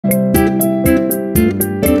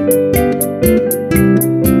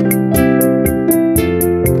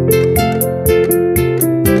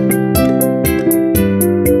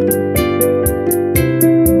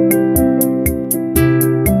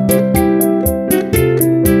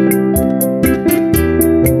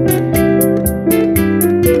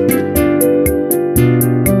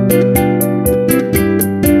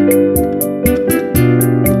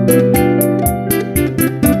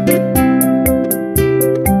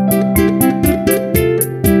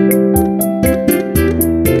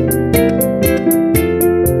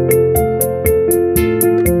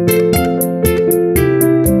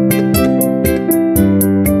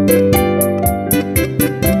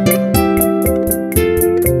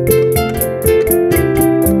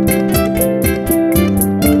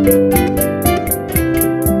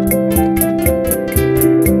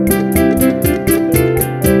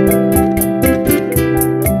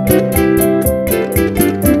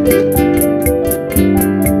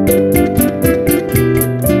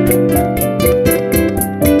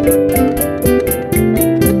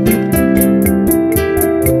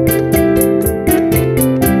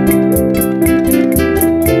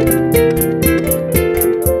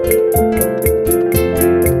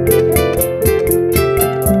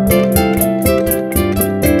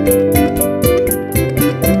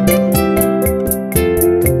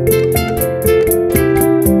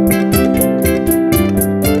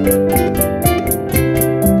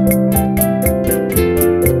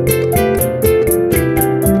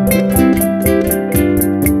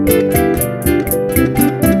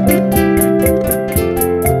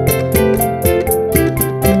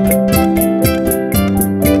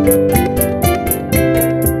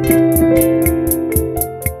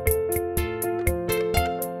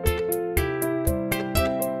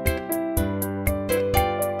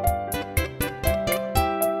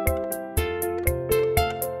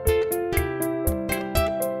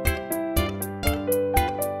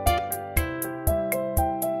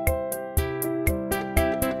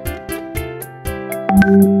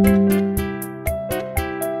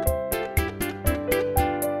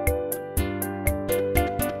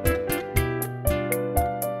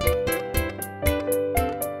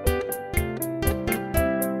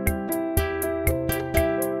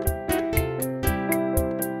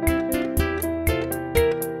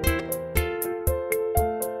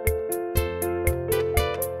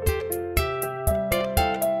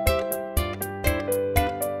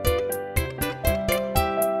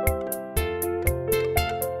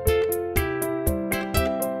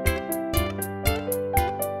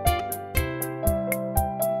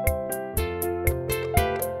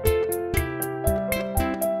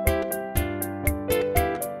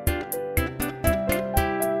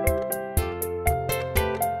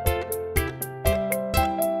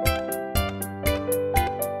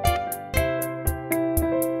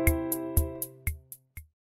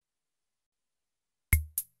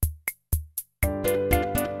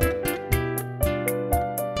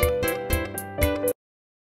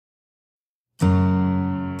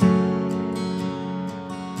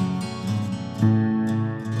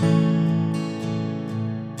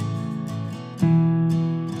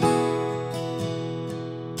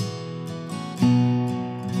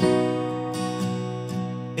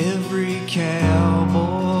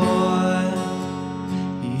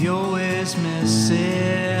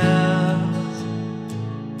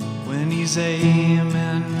He's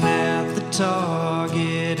aiming at the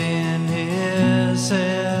target in his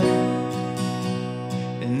head,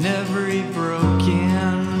 and every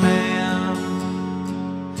broken man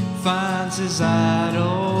finds his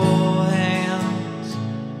idle hands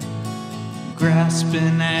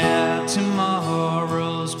grasping at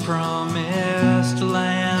tomorrow's promised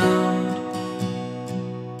land.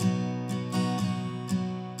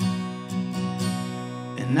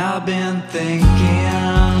 And I've been thinking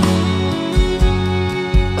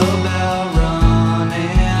about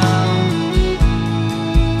running,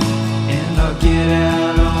 and I'll get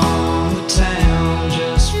out on the town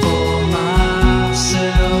just for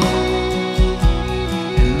myself.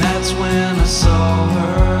 And that's when I saw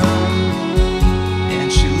her, and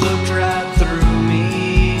she looked right through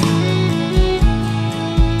me.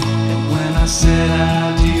 And when I said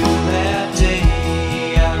I do that day,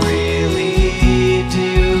 I really do.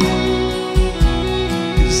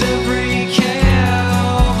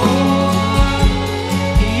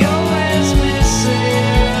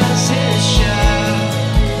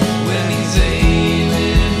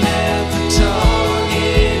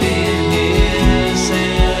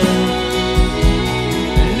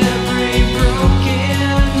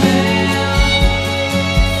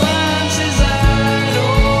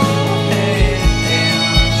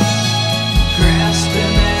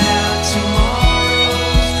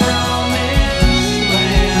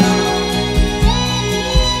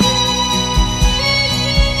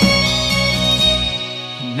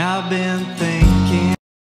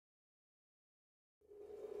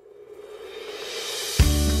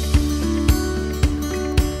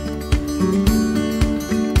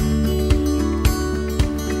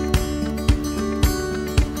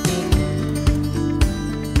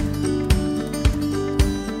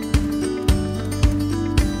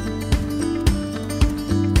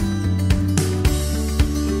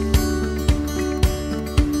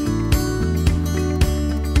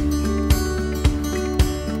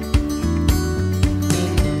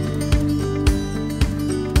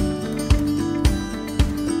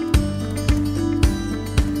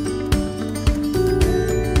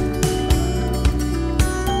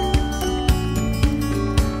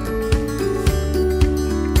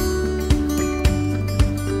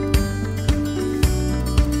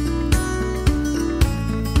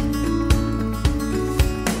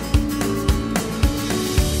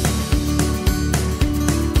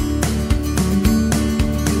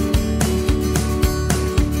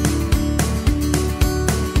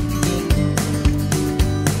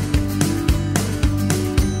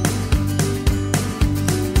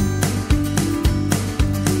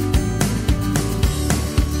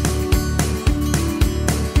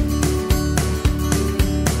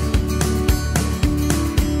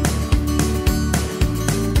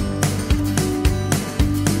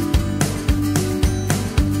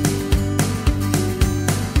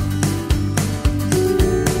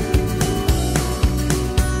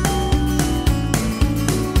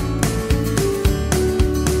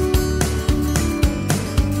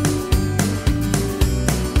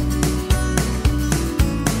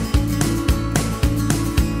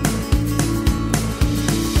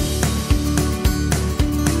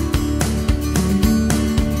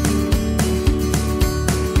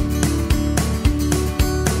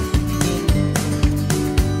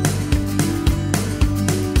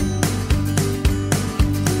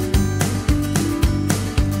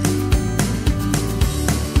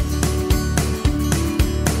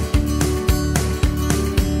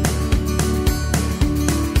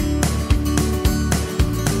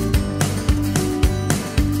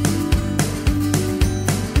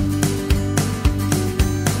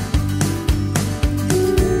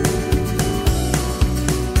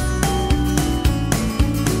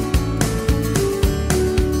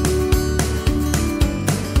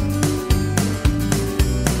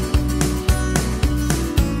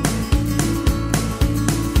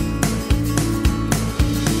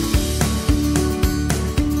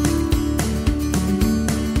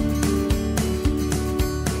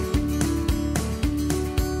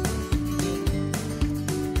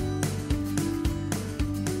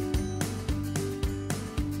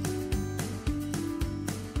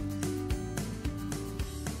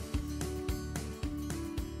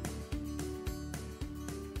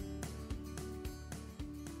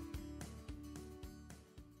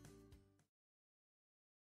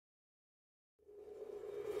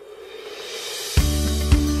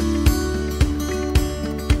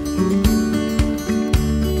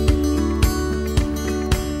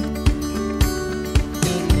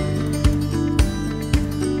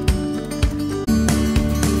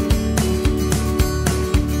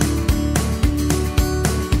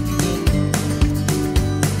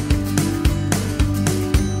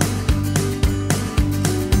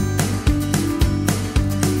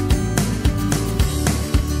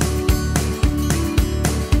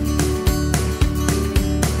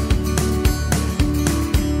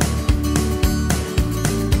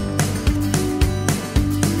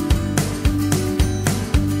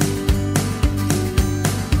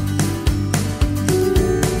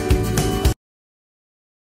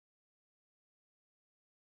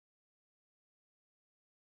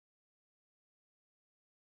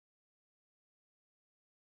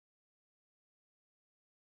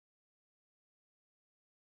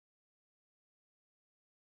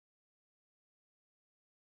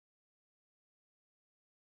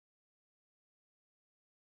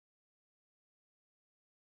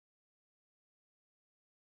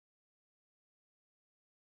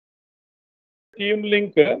 team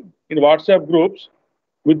link in WhatsApp groups.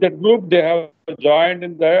 With that group, they have joined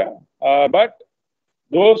in the, but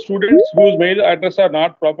those students whose mail address are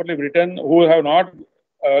not properly written, who have not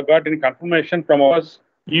got any confirmation from us,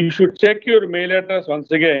 you should check your mail address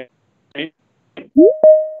once again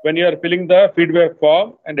when you are filling the feedback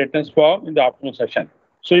form and attendance form in the afternoon session.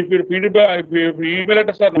 So if your feedback, if your email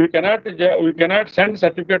address are, we cannot send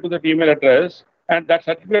certificate to that email address, and that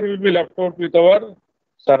certificate will be left out with our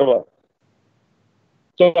server.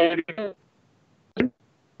 So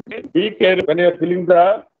be careful when you are filling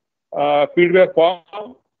the feedback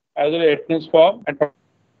form as well as attendance form, and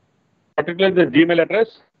particularly the Gmail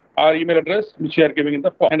address or email address which you are giving in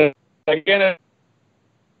the form. And again,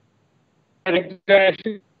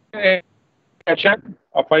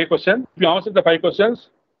 of 5 questions. If you answer the 5 questions,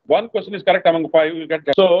 one question is correct among 5, you get.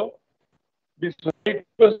 So this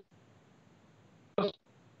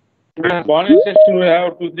morning session we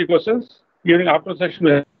have 2-3 questions. During afternoon session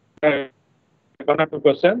we have 1 or 2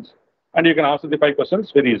 questions, and you can answer the 5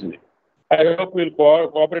 questions very easily. I hope you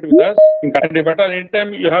will cooperate with us. If at any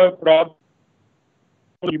time you have a problem,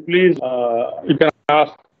 please you can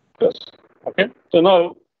ask us. Okay. So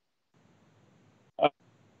now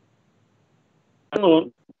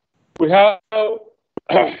we have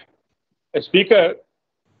a speaker.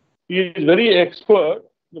 He is very expert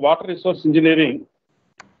in water resource engineering,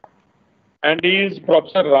 and he is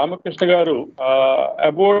Professor Ramakrishna Garu.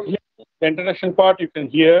 About him, the introduction part you can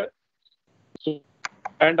hear. So,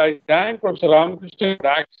 and I thank Professor Ramakrishna for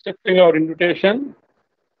accepting our invitation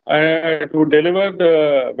to deliver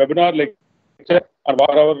the webinar lecture on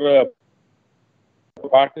what our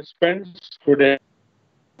participants today.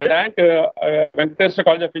 I thank Venkateswara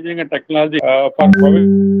College of Engineering and Technology for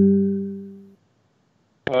providing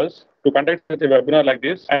us to conduct such a webinar like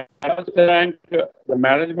this. And I also thank the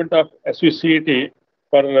management of SVCET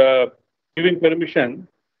for giving permission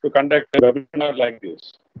to conduct a webinar like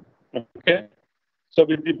this. Okay. So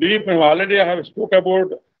with the brief, already I have spoke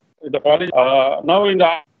about the college. Now in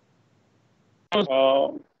the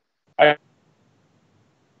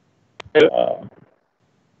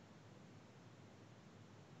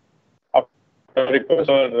I request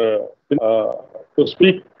to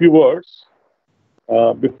speak few words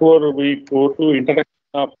before we go to introduction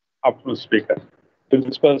of afternoon speaker.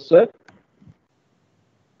 Principal sir,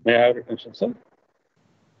 may I have your attention, sir?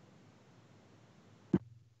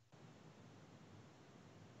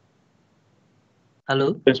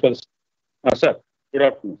 Hello. Principal sir, good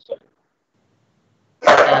afternoon, sir.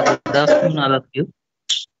 Good afternoon, all of you.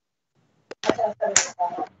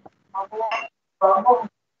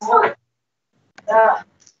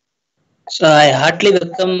 So I heartily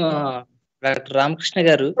welcome Dr. Ramakrishna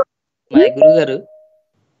Garu, my Guru Garu.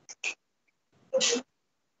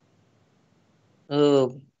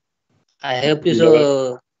 So I hope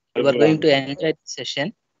you are going to enjoy this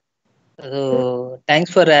session. So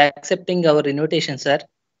thanks for accepting our invitation, sir.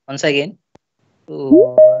 Once again.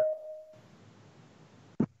 So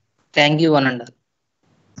thank you, one and all.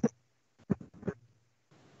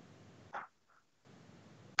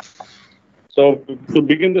 So to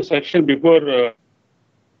begin the session, before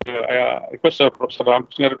I request our Professor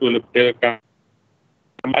Ramakrishna to take a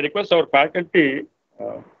I request our faculty,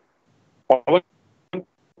 Pawan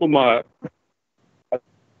Kumar,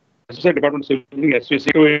 Associate Department of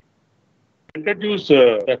SVC, to introduce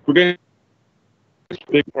today's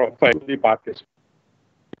profile of the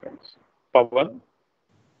participants. Pawan.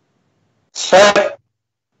 Sir,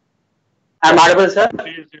 I'm audible, sir.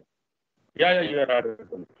 Please, yeah, you are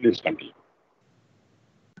audible. Please continue.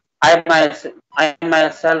 I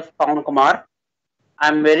myself, Pawan Kumar.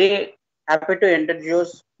 I'm very happy to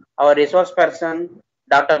introduce our resource person,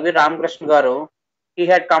 Dr. V.RAMAKRISHNA Garu. He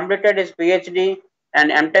had completed his PhD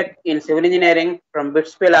and MTech in Civil Engineering from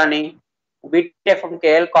BITS Pilani, BTech from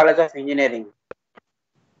KL College of Engineering.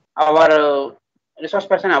 Our resource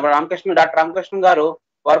person, Dr. Ramakrishna Garu,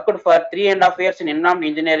 worked for 3.5 years in in-house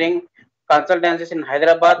engineering consultancies in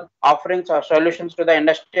Hyderabad, offering solutions to the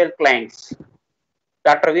industrial clients.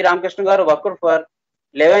 Dr. V.RAMAKRISHNA Garu worked for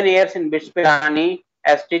 11 years in BITS Pilani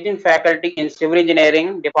as teaching faculty in Civil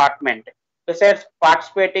Engineering department, besides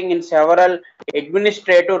participating in several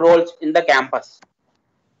administrative roles in the campus.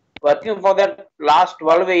 Working for the last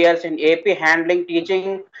 12 years in AP handling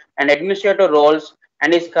teaching and administrative roles,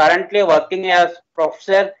 and is currently working as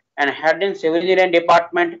professor and head in Civil Engineering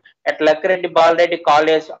department at LAKKIREDDY BALIREDDY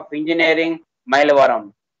College of Engineering,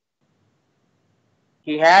 Mayilavaram.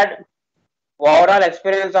 He had overall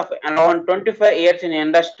experience of around 25 years in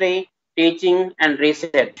industry, teaching and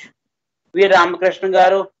research. V. Ramakrishna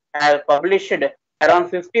Garu has published around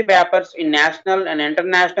 50 papers in national and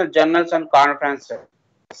international journals and conferences.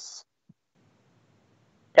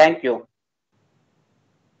 Thank you.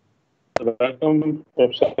 Welcome,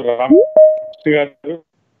 Professor Ramakrishna.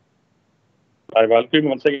 I welcome you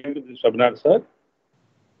once again to this webinar, sir.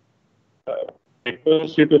 I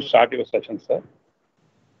request you to start your session, sir.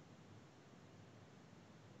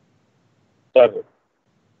 Sir.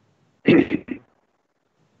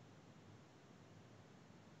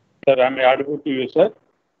 Sir, am I audible to you, sir?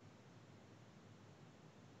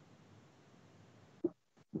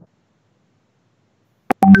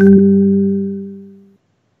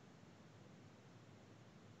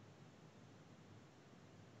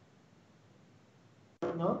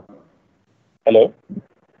 No? Hello?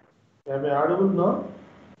 Am I audible now?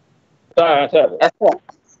 Sir. Yes, sir.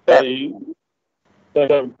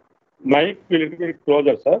 Sir, mic a little bit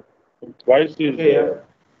closer, sir. Voice is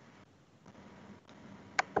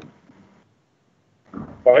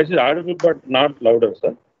voice is audible but not louder,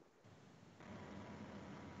 sir.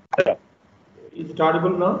 Yeah. Is it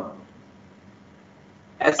audible now?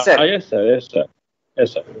 Yes, sir. Yes, sir. Yes, sir.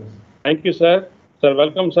 Yes, sir. Thank you, sir. Sir,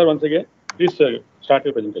 welcome, sir, once again. Please, sir, start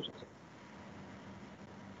your presentation, sir.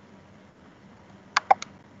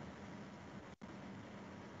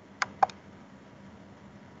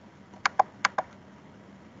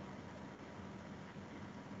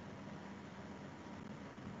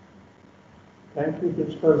 Thank you,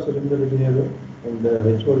 Principal Srikakulam and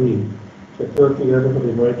HOD Chakravarti for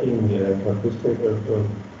inviting for this type of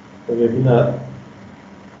webinar.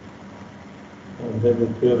 And then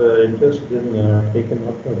if you are interested in taking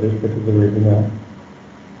up this particular webinar,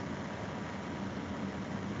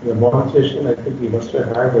 the morning session, I think we must have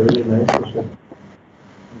had a very nice session,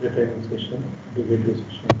 entertaining session, debating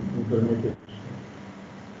session, informative session.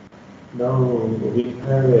 Now we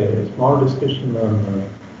have a small discussion on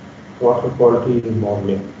water quality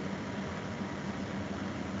modeling.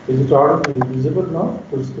 Is it all visible now?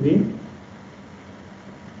 Full screen?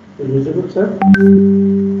 Is it visible, sir?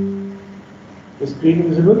 The screen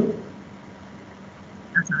visible?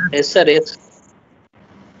 Yes, sir. Yes.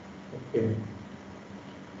 Okay.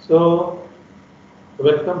 So,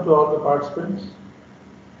 welcome to all the participants.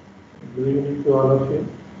 Good evening to all of you.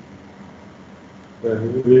 This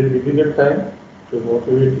is a very difficult time to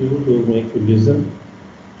motivate you, to make you listen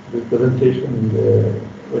to the presentation in the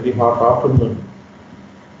very hot afternoon.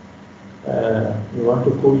 We want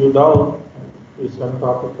to cool you down with some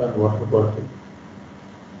topic on water quality.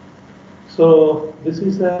 So, this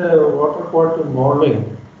is a water quality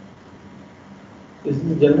modeling. This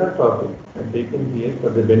is a general topic I'm taking here for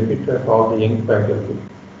the benefit of all the young faculty.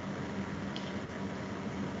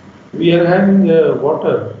 We are having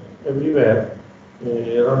water everywhere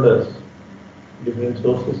around us. Different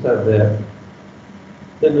sources are there.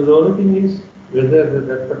 Then the only thing is whether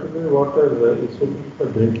that particular water is suitable for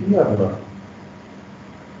drinking or not.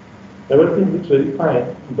 Everything looks very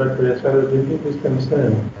fine, but as far as drinking is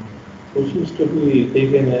concerned, which is to be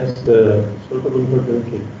taken as suitable for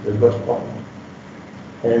drinking, the first point.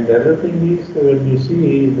 And the other thing is when you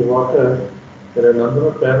see the water, there are a number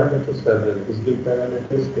of parameters are there, physical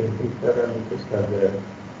parameters, chemical parameters are there.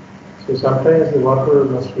 So sometimes the water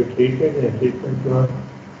must be treated in a treatment plant,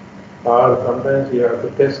 or sometimes you have to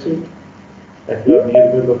test it at your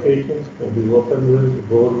nearby locations, maybe open wells,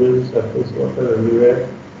 bore wells, surface water everywhere.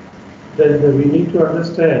 Then we need to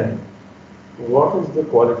understand what is the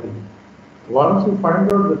quality. Once you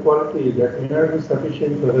find out the quality, that may not be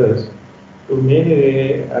sufficient for us to make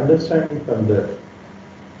an understanding from that.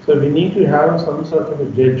 So we need to have some sort of a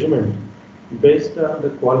judgment based on the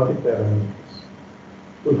quality parameters.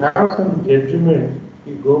 To have some judgment,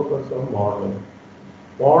 you go for some modeling.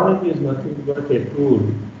 Modeling is nothing but a tool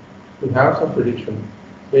to have some prediction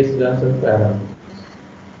based on some parameters.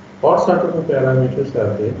 What sort of parameters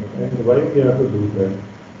are there and why we have to do that?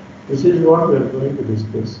 This is what we are going to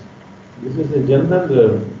discuss. This is a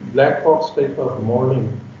general black box type of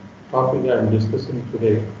modeling topic I am discussing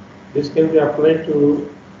today. This can be applied to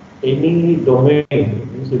any domain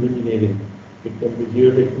in civil engineering. It can be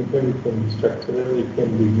geotechnical, it can be structural, it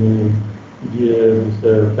can be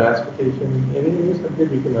transportation, any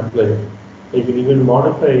subject you can apply. You can even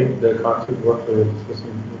modify the concept what we are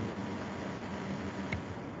discussing here.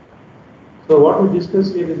 So what we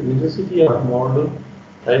discuss here is the necessity of modeling,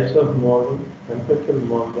 types of modeling, conceptual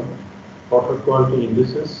modeling, water quality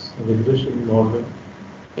indices, regression modeling,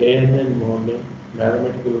 ANN modeling,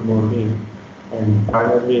 mathematical modeling, and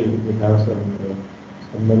finally we have some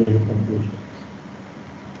summary conclusions.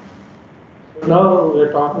 So now we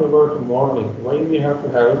are talking about modeling. Why we have to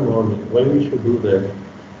have modeling? Why we should do that?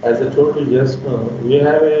 As I told you just now, we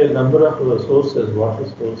have a number of sources, water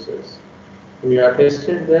sources. We have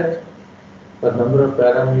tested that for number of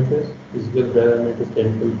parameters, physical parameters,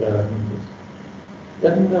 chemical parameters.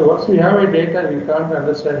 Then once we have a data, we can't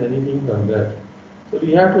understand anything from that. So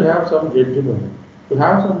we have to have some judgment. To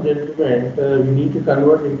have some judgment, we need to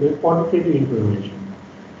convert into quantitative information.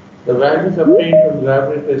 The values obtained from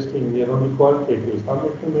laboratory testing, they are only qualitative. Some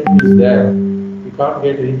information is there. We can't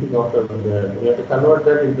get anything out of that. We have to convert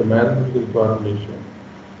that into mathematical correlation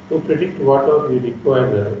to predict whatever we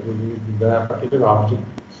require the particular object.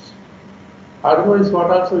 Otherwise,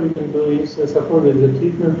 what also we can do is, suppose there is a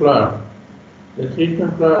treatment plant. The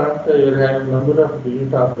treatment plant, you have a number of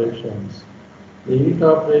unit operations. The unit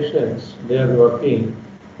operations, they are working,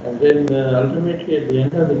 and then ultimately at the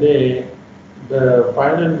end of the day, the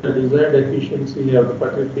final desired efficiency of the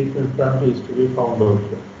particular treatment plant is to be found out.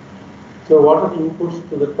 So what are the inputs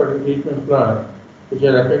to the particular treatment plant which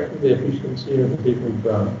are affecting the efficiency of the treatment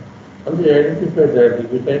plant? Once we identify that, if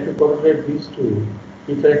we try to correlate these two,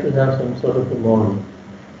 we try to have some sort of a model.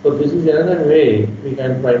 So this is another way we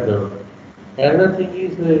can find out. Another thing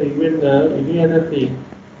is even any other thing,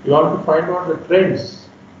 you want to find out the trends.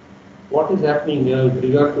 What is happening with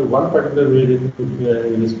regard to one particular variable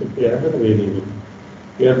with respect to another variable.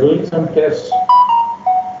 We are doing some tests.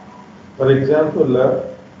 For example,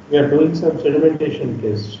 we are doing some sedimentation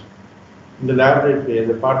tests in the laboratory as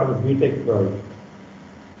a part of a BTech project.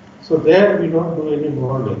 So there we don't do any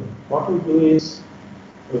modeling. What we do is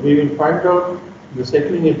we will find out the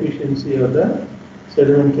settling efficiency of the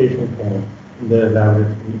sedimentation tank in the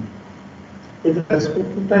laboratory with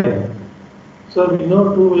respect to time. So we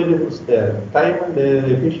know two variables there, time and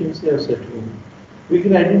the efficiency of settling. We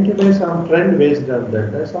can identify some trend based on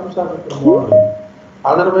that. There's some sort of a model.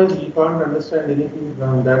 Otherwise, you can't understand anything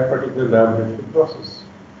from that particular laboratory process.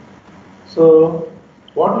 So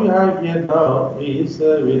what we have here now is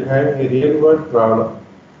we're having a real world problem.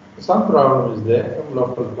 Some problem is there, some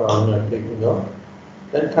local problem we are taking out.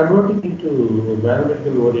 Then converting into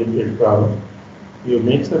mathematical oriented problem, you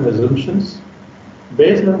make some assumptions.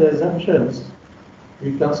 Based on the assumptions,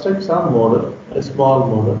 we construct some model, a small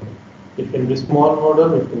model. It can be small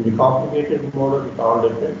model, it can be complicated model, it all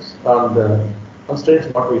depends on the constraints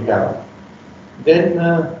what we have.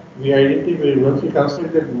 Then we identify, once we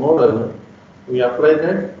construct that model, we apply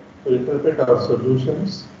that to interpret our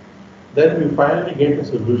solutions. Then we finally get a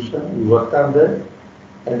solution, we work on that.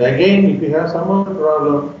 And again, if we have some other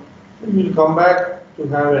problem, then we'll come back to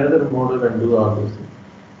have another model and do all these things.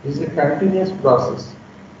 This is a continuous process.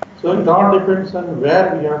 So it all depends on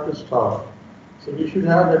where we have to stop. So we should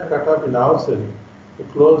have that cutoff in ourselves to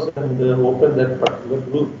close and open that particular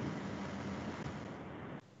loop.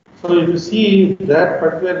 So if you see that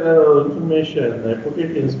particular information, I put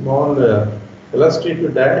it in small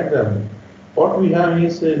illustrative diagram. What we have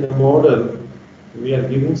is in the model, we are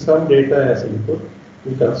giving some data as input.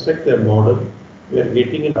 We construct a model. We are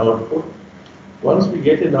getting an output. Once we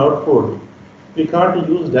get an output, we can't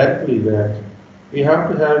use directly that. We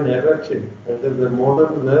have to have an error check whether the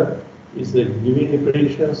model is giving the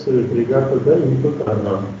predictions with regard to the input or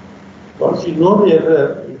not. Once we know the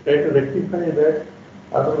error, we try to rectify that.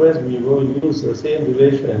 Otherwise, we will use the same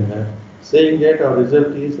relation, saying that our result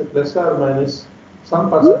is plus or minus some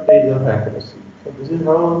percentage of accuracy. So this is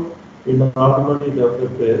how we normally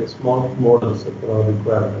develop small models for our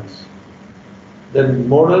requirements. Then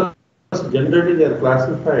models generally they are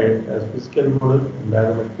classified as physical model and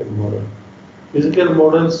mathematical model. Physical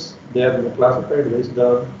models, they are classified based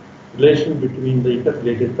on relation between the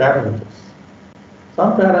interrelated parameters.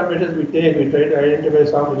 Some parameters we take, we try to identify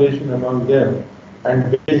some relation among them,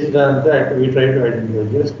 and based on that we try to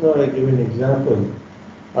identify. Just now I give an example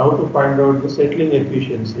how to find out the settling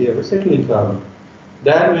efficiency of a settling column.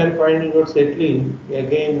 There we are finding out settling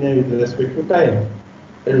again with respect to time.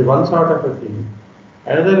 That is one sort of a thing.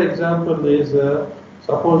 Another example is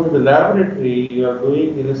suppose in the laboratory you are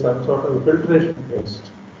doing some sort of a filtration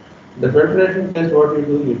test. The filtration test, what you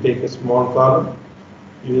do, you take a small column,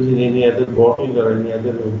 using any other bottle or any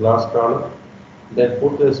other glass column, then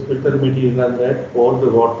put the filter material on that, pour the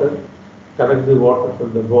water, collect the water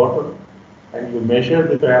from the bottle, and you measure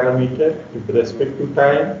the parameter with respect to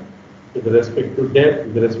time, with respect to depth,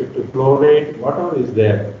 with respect to flow rate, whatever is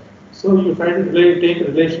there. So you try to take a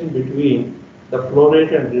relation between the flow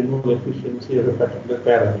rate and removal efficiency of a particular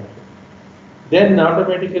parameter. Then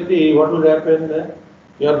automatically what will happen?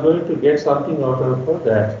 You are going to get something out of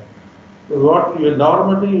that. So what you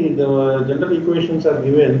normally, the general equations are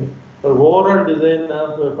given for overall design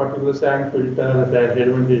of a particular sand filter,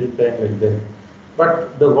 sedimentation tank like that.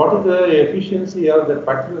 But what is the efficiency of that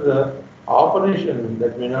particular operation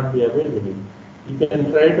that may not be available. You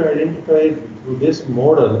can try to identify through this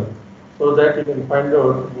model so that you can find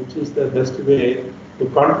out which is the best way to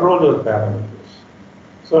control your parameters.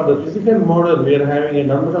 So on the physical model, we are having a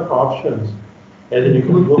number of options. Either you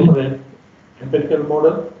can go for an empirical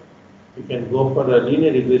model, you can go for a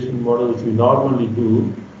linear regression model, which we normally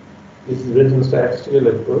do. This is based on statistical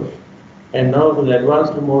approach. And now with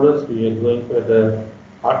advanced models, we are going for the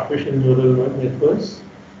artificial neural networks.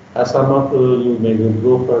 As some of you may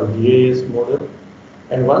go for GIS model.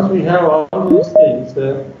 And once we have all these things,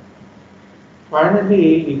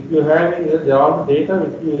 finally, if you have all the data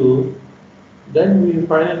with you, then we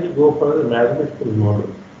finally go for the mathematical model.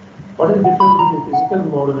 What is the difference between physical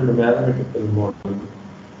model and a mathematical model?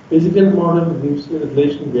 Physical model gives you the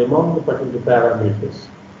relation among the particular parameters.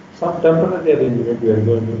 Some temporary arrangement we are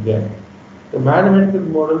going to get. The mathematical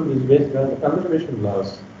model is based on the conservation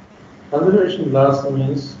laws. Conservation laws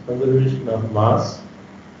means conservation of mass,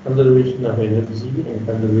 conservation of energy, and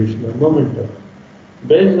conservation of momentum.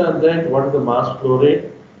 Based on that, what is the mass flow rate,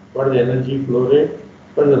 what is the energy flow rate,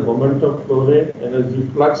 what is the momentum flow rate, energy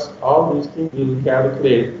flux, all these things we will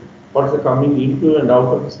calculate what is coming into and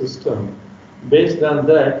out of the system. Based on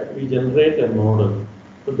that, we generate a model.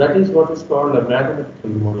 So that is what is called a mathematical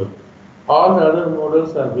model. All the other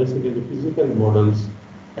models are basically physical models,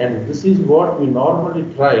 and this is what we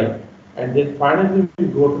normally try, and then finally we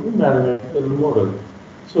go to the mathematical model.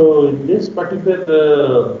 So in this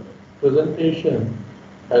particular presentation,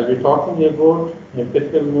 I'll be talking about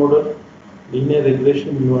empirical model, linear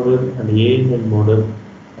regression model, and ANN model,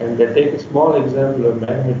 and I take a small example of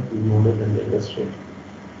mathematical model and illustrate.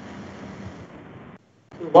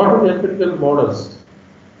 So what are the empirical models?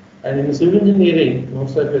 And in civil engineering,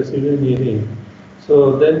 most of the civil engineering,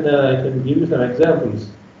 so then I can give you some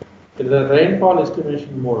examples. There are rainfall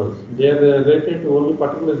estimation models. They are related to only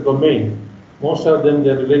particular domain. Most of them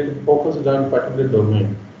they are related, focused on particular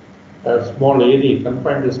domain. A small area,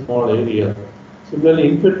 confined to a small area. Similarly,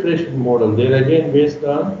 infiltration model, they are again based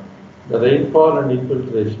on the rainfall and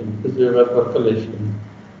infiltration, because they have percolation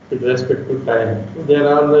with respect to time. So there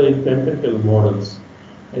are the empirical models.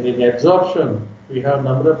 And in absorption, we have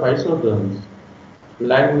number of isotherms,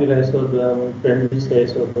 Langmuir isotherm, Prentice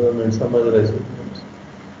isotherm, and some other isotherms.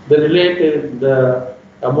 They relate the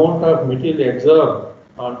amount of material absorbed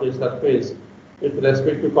onto the surface with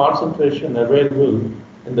respect to concentration available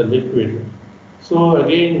in the liquid. So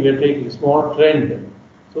again, we are taking a small trend.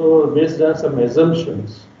 So based on some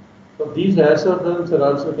assumptions. So these isotherms are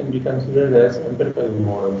also can be considered as empirical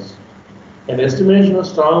models. And estimation of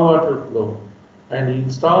stormwater flow. And in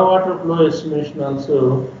stormwater flow estimation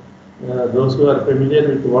also, those who are familiar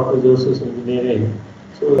with water resources engineering,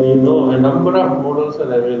 so you know a number of models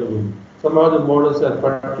are available. Some of the models are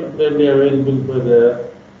particularly available for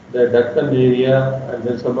the Deccan area, and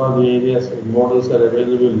then some of the areas models are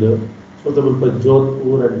available suitable for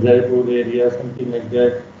Jodhpur and Jaipur area, something like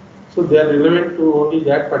that. So they are relevant to only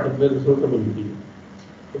that particular suitability.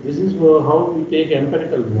 So this is how we take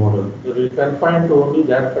empirical model. So we confine to only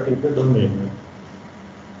that particular domain.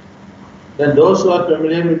 Then those who are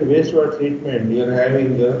familiar with wastewater treatment, we are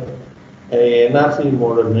having a NRC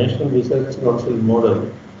model, National Research Council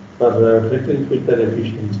model for treatment filter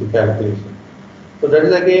efficiency calculation. So that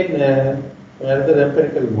is again another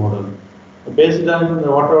empirical model. Based on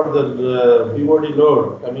what are the BOD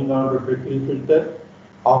load coming on to treatment filter,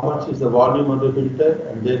 how much is the volume of the filter,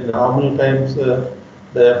 and then how many times the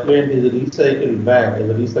effluent is recycled back as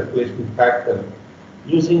a recirculation factor.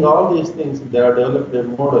 Using all these things, they have developed a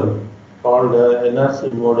model called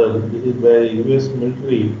NRC model. This is by US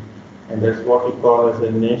military, and that's what we call as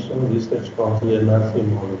a National Research Council NRC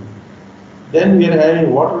model. Then we are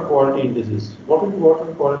having water quality indices. What is water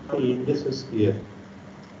quality indices here?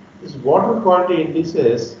 This water quality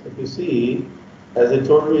indices, if you see, as I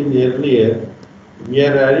told you earlier, we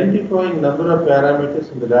are identifying number of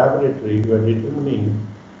parameters in the laboratory we are determining,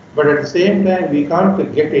 but at the same time we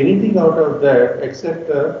can't get anything out of that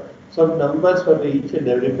except some numbers for each and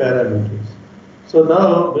every parameters. So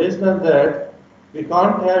now, based on that, we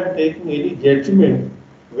can't have taken any judgment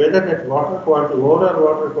whether that water quality, overall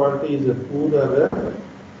water quality is a poor or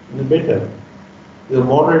better. Is it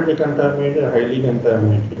moderately contaminated or highly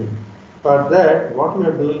contaminated? For that, what we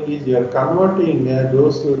are doing is we are converting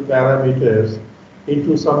those parameters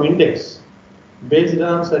into some index based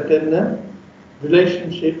on certain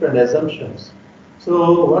relationship and assumptions.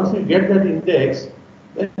 So once you get that index,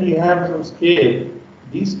 then you have some scale.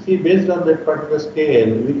 Based on that particular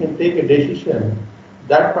scale, we can take a decision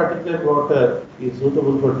that particular water is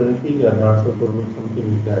suitable for drinking or not suitable,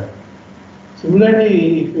 something like that.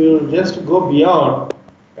 Similarly, if you just go beyond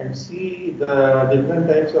and see the different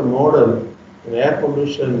types of model in air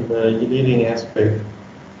pollution engineering aspect.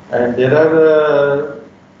 And there are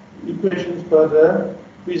equations for the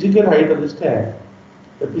physical height of the stack.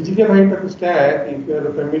 The physical height of the stack, if you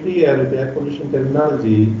are familiar with air pollution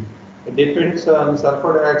terminology, it depends on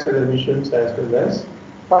sulfur dioxide emissions as well as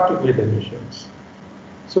particulate emissions.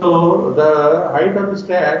 So the height of the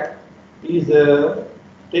stack is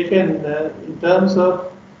taken in terms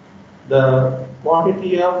of the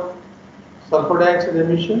quantity of sulfur dioxide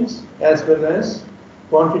emissions as well as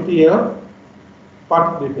quantity of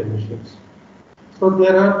particulate emissions. So they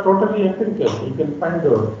are totally empirical. You can find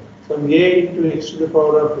out some A into x to the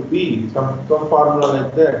power of B, some formula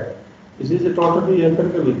like that. This is a totally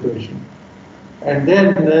empirical equation. And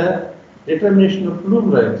then determination of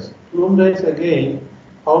plume rise. Plume rise again,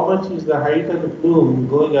 how much is the height of the plume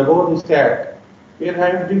going above the stack? We are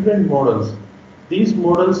having different models. These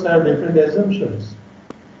models have different assumptions.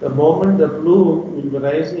 The moment the plume will be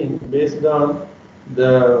rising based on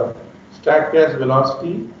the stack gas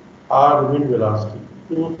velocity or wind velocity.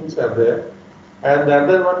 Two things are there. And the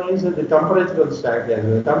other one is the temperature of the stack gas.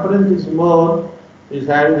 The temperature is more, is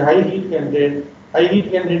having high heat content. High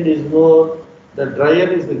heat content is more, the drier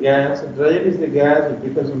is the gas. The drier is the gas, it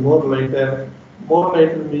becomes more lighter. More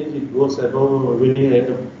lighter means it goes above,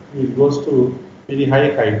 it goes to very high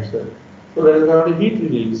heights. So there is a heat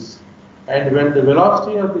release. And when the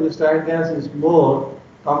velocity of the stack gas is more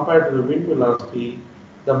compared to the wind velocity,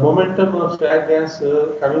 the momentum of stack gas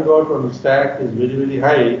coming out from the stack is very, very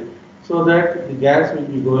high, so that the gas will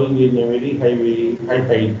be going in a very high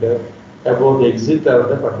height above the exit of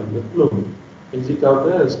the particular plume, exit of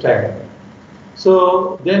the stack.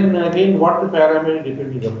 So then again, what the parameter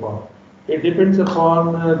depending upon? It depends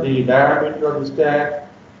upon the diameter of the stack,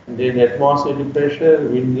 and then atmospheric pressure,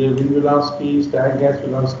 wind velocity, stack gas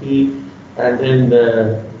velocity, and then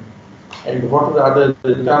and what are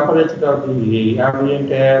the temperature of the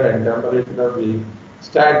ambient air and temperature of the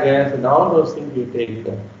stack gas, and all those things we take.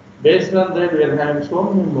 Based on that, we are having so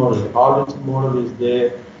many models. Horwitz model is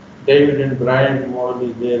there, David and Bryant model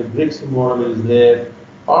is there, Briggs model is there.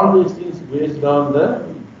 All these things based on the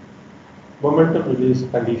momentum release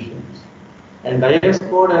conditions. And IS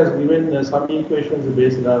code has given some equations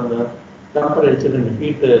based on the temperature and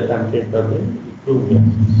heat content of the plume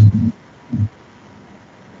gases.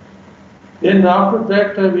 Then after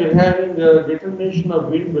that, we are having the determination of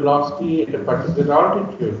wind velocity at a particular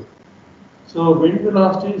altitude. So wind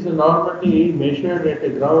velocity is normally measured at a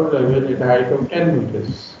ground level at a height of 10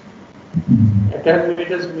 meters. 10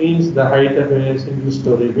 meters means the height of a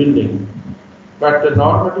single-story building. But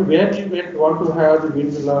normally, where you want to have the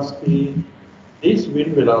wind velocity, this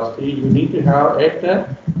wind velocity you need to have at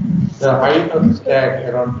the height of the stack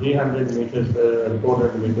around 300 meters,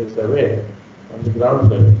 400 meters away on the ground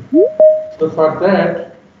level. So for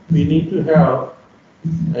that, we need to have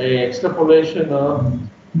an extrapolation of,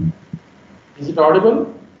 is it audible?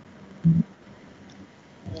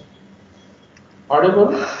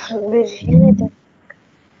 Audible?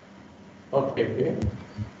 Okay.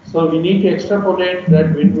 So we need to extrapolate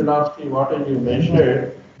that wind velocity, what you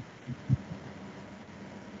measured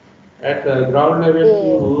at the ground level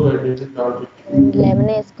to a different altitude.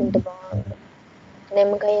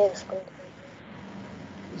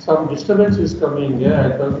 Some disturbance is coming here.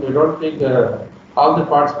 I don't think all the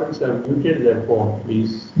participants have muted their phone,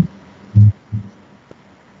 please.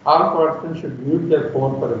 All participants should mute their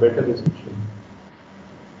phone for a better reception.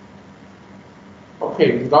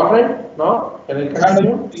 Okay, is it all right now? Can I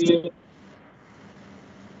continue?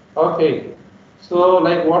 Okay. So,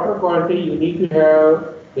 like water quality, you need to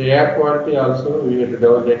have the air quality also. We have to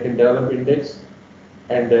develop, they can develop index,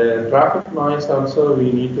 and traffic noise also.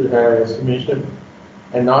 We need to have estimation.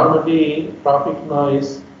 And normally, traffic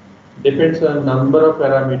noise depends on number of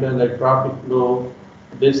parameters like traffic flow,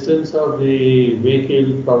 distance of the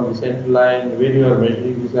vehicle from the center line, where you are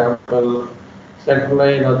measuring the sample, center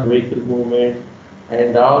line of the vehicle movement,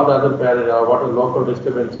 and all the other parameters, what are local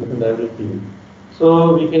disturbances and everything.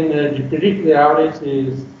 So we can predict the average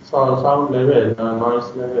is sound level,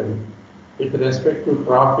 noise level, with respect to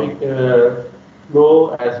traffic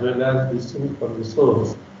flow as well as distance from the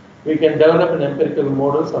source. We can develop an empirical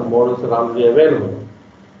model. Some models are already available.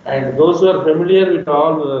 And those who are familiar with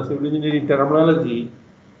all civil engineering terminology,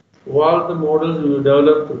 all the models we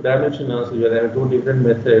develop through dimensionals, we have two different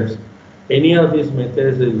methods. Any of these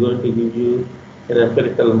methods is going to give you an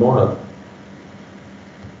empirical model.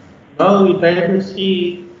 Now we try to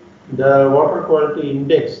see the water quality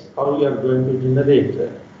index, how we are going to generate.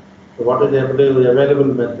 So what are the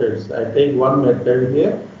available methods? I take one method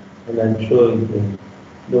here and I'm showing you.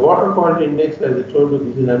 The water quality index, as I told you,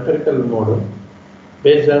 this is an empirical model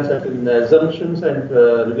based on certain assumptions and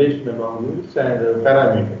relation among these and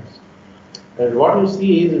parameters. And what you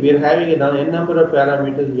see is we are having an n number of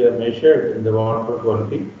parameters we have measured in the water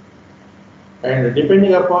quality. And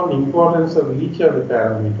depending upon the importance of each of the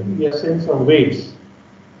parameters, we assign some weights.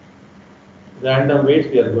 Random weights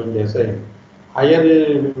we are going to assign. Higher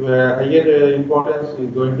importance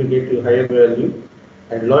is going to get to higher value,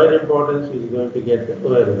 and lower importance is going to get the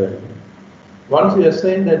lower value. Once we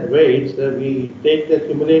assign that weights, we take the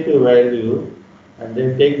cumulative value and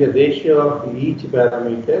then take the ratio of each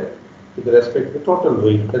parameter with respect to the total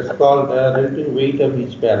weight. That's called the relative weight of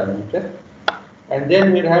each parameter. And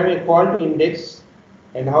then we're having a quality index,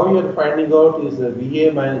 and how you're finding out is the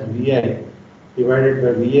VA minus VI divided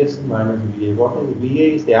by VS minus VA. What is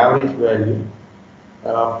VA is the average value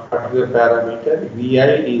of particular parameter,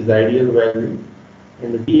 VI is the ideal value,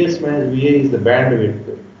 and the VS minus VA is the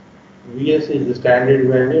bandwidth. VS is the standard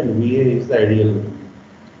value and VA is the ideal value.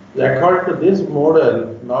 So according to this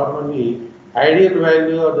model, normally ideal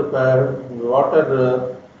value of the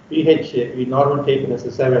water pH we normally take as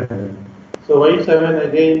a 7. So why 7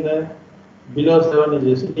 again? Below 7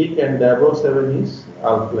 is acidic and above 7 is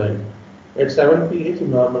alkaline. At 7 pH we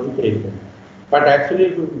normally take it. But actually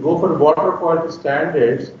if you go for water quality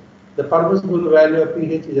standards, the permissible value of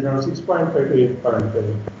pH is around 6.5 to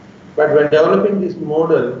 8.5. But when developing this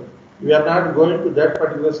model, we are not going to that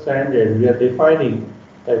particular standard. We are defining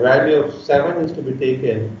a value of 7 is to be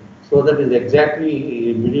taken, so that is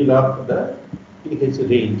exactly middle of the pH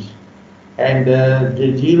range. And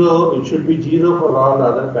the 0, it should be 0 for all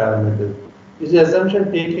other parameters. This is the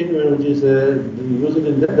assumption taken which is used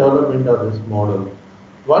in the development of this model.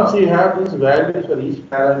 Once you have these values for each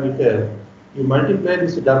parameter, you multiply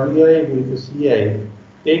this WI with the CI,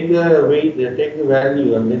 take the weight, take the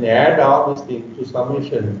value, and then add all these things to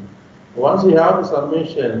summation. Once you have the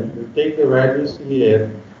summation, you take the values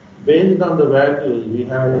here. Based on the values, we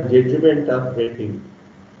have a judgment of rating.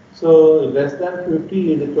 So less than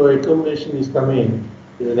 50, the accumulation is coming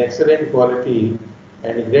is an excellent quality,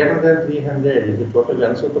 and greater than 300 is the totally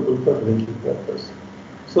unsuitable for drinking purpose.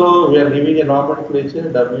 So we are giving a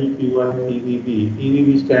nomenclature WQ1 PVB.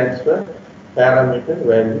 PVB stands for parameter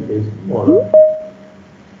value based model.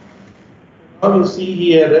 Now you see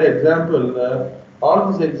here the example.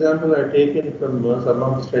 All these examples are taken from some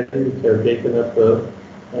of the studies which I have taken up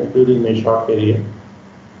during my short career.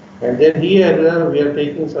 And then here we are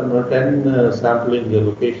taking some 10 sampling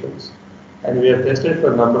locations, and we have tested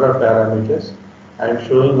for a number of parameters. I am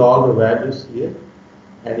showing all the values here.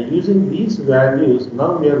 And using these values,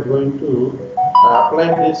 now we are going to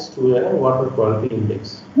apply this to a water quality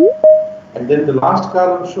index. And then the last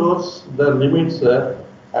column shows the limits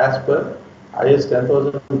as per IS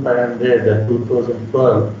 10500 and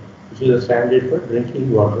 2012, which is a standard for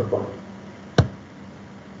drinking water quality.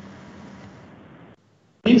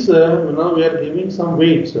 These, now we are giving some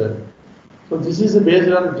weights. So this is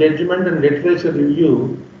based on judgment and literature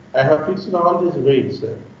review. I have fixed all these weights.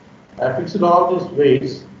 I fixed all these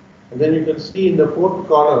weights, and then you can see in the fourth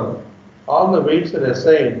column, all the weights are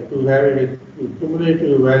assigned to have a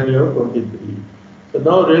cumulative value of 23. So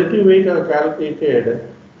now relative weight are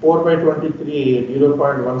calculated 4 by 23,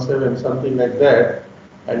 0.17, something like that.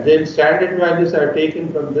 And then standard values are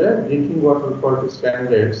taken from the drinking water quality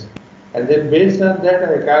standards. And then based on that,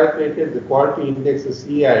 I calculated the quality index of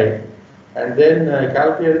CI. And then I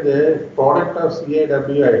calculated the product of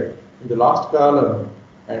CI/WI in the last column.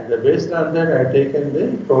 And based on that, I have taken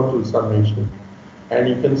the total summation. And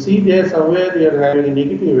you can see there somewhere you are having a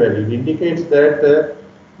negative value. It indicates that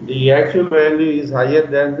the actual value is higher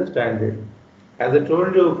than the standard. As I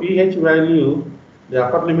told you, pH value, the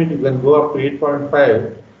upper limit you can go up to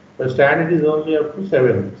 8.5, the standard is only up to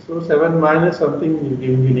 7. So 7 minus something is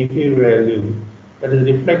giving you negative value, that is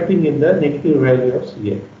reflecting in the negative value of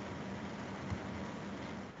CI.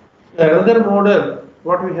 Another model,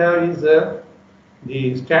 what we have is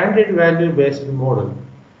the standard value based model.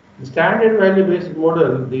 The standard value based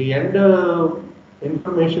model, the end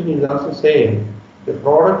information is also same. The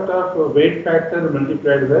product of weight factor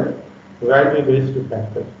multiplied by value based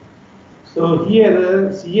factor. So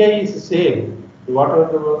here CI is the same.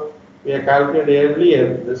 Whatever we have calculated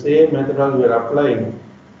earlier, the same methodology we are applying,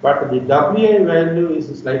 but the WI value is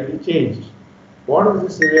slightly changed. What is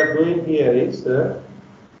this we are doing here is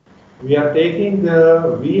we are taking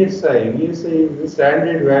the VSI. VSI is the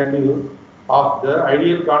standard value of the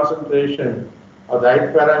ideal concentration of the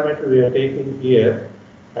height parameter we are taking here,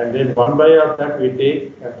 and then 1 by of that we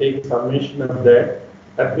take summation of that.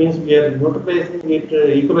 That means we are utilizing it,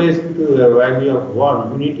 equalizing to a value of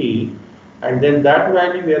 1 unity, and then that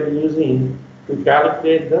value we are using to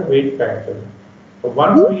calculate the weight factor. So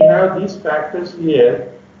once we have these factors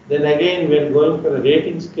here, then again we are going for a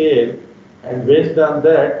rating scale, and based on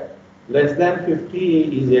that, less than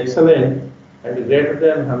 50 is excellent and greater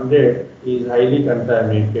than 100 is highly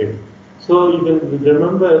contaminated. So you can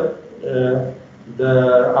remember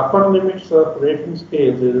the upper limits of rating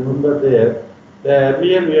scales, you remember there.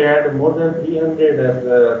 Earlier we had more than 300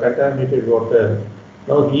 as contaminated water.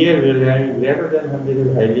 Now here we are having greater than 100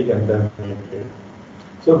 is highly contaminated.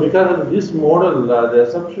 So because of this model, the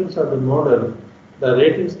assumptions of the model, the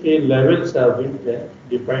rating scale levels have been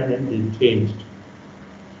defined and changed.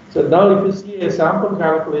 So now if you see a sample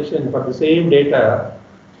calculation for the same data,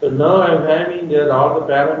 so now I'm having there all the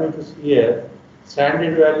parameters here,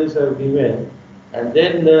 standard values are given, and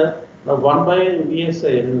then now 1 by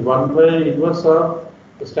VSI, and 1 by inverse of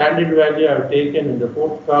the standard value I have taken in the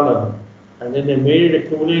fourth column, and then I made a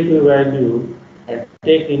cumulative value and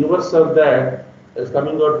take inverse of that is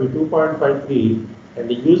coming out to 2.53,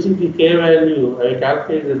 and using the K value, I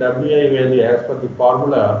calculate the WI value as per the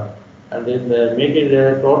formula, and then make it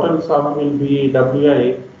total sum will be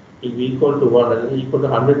WI will be equal to 1, that is equal to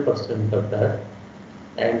 100% of that.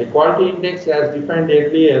 And the quality index as defined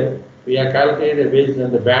earlier, we are calculated based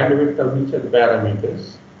on the bandwidth of each of the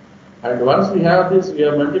parameters. And once we have this, we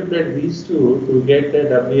have multiplied these two to get the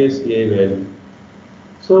WSCI value.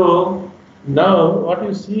 So now what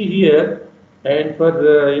you see here, and for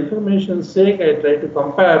the information's sake, I try to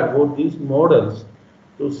compare both these models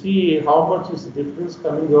to see how much is the difference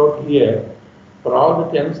coming out here for all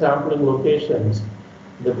the 10 sampling locations.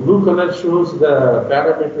 The blue color shows the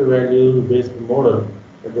parameter value based model.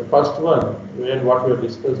 The first one, where what we have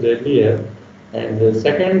discussed earlier, and the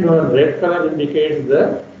second one, red color indicates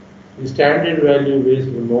the standard value based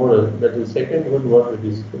model. That is second one what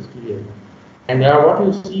we discussed here. And now what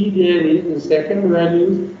you see there is the second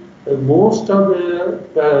values. Most of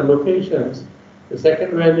the locations, the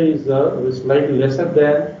second value is slightly lesser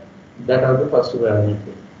than that of the first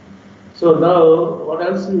parameter. So now, what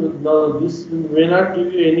else? Now this may not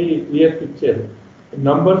give you any clear picture. The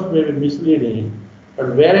numbers may be misleading,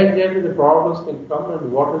 but where exactly the problems can come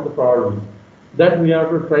and what is the problem? That we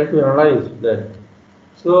have to try to analyze that.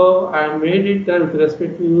 So I made it with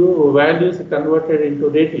respect to values converted into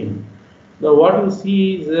rating. Now what you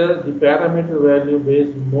see is the parameter value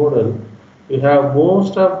based model. We have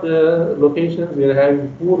most of the locations we are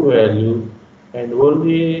having poor value, and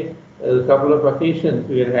only a couple of occasions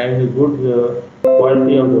we are having a good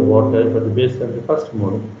quality of the water, but based on the first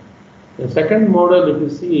model. The second model, if you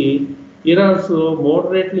see, here also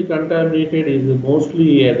moderately contaminated is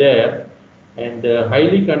mostly there, and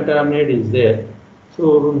highly contaminated is there.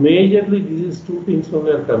 So majorly these two things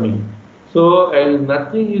only are coming. So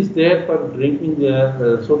nothing is there for drinking,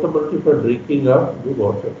 suitability for drinking of the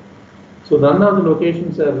water. So none of the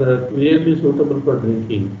locations are clearly suitable for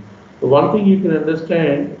drinking. So one thing you can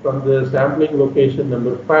understand from the sampling location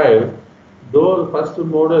number 5, though the first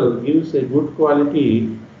model gives a good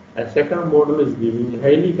quality, a second model is giving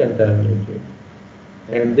highly contaminated.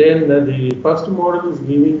 And then the first model is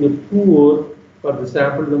giving a poor for the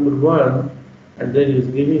sample number 1, and then is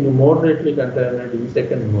giving a moderately contaminated in the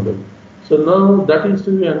second model. So now that is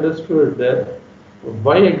to be understood that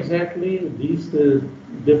why exactly these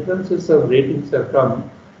differences of ratings have come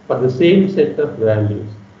for the same set of values.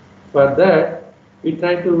 For that, we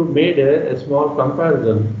try to make a small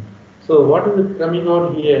comparison. So what is coming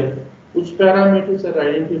out here? Which parameters are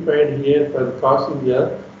identified here for causing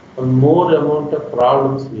a more amount of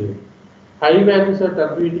problems here? High values of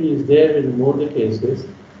turbidity is there in more the cases,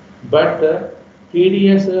 but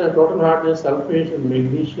TDS, total hardness, sulfate and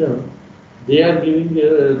magnesium, they are giving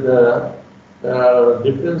the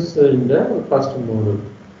difference in the first model.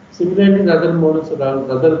 Similarly, the other models are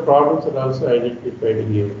also, other problems are also identified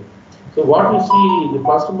here. So what you see, the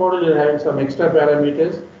first model is having some extra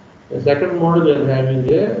parameters, the second model is having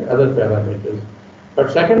other parameters.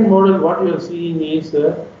 But second model, what you are seeing is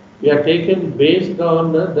we are taken based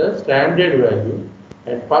on the standard value,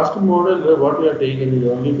 and first model, what we are taken is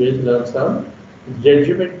only based on some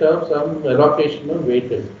judgment of some allocation of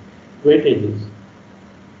weightages.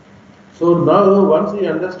 So now once we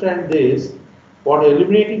understand this, for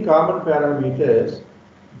eliminating common parameters,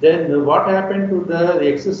 then what happened to the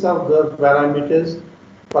excess of the parameters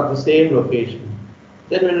for the same location?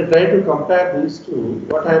 Then when we try to compare these two,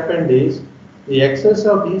 what happened is the excess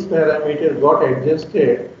of these parameters got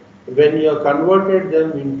adjusted when you converted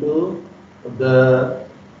them into the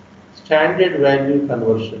standard value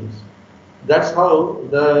conversions. That's how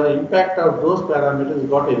the impact of those parameters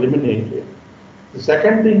got eliminated. The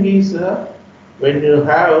second thing is when you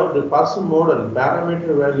have the first model,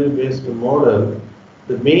 parameter value based model,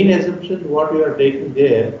 the main assumption what you are taking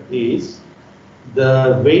there is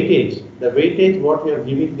the weightage. The weightage what you are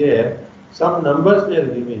giving there, some numbers they are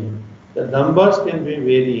giving. The numbers can be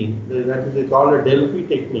varying. That is they call a Delphi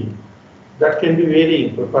technique. That can be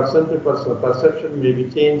varying from person to person. Perception may be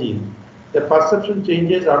changing. The perception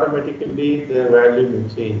changes automatically, the value may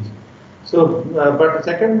change. So, but the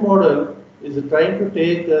second model is trying to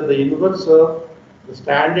take the inverse of the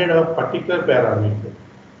standard of particular parameter.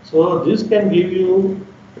 So this can give you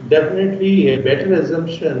definitely a better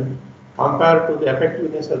assumption compared to the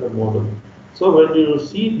effectiveness of the model. So when you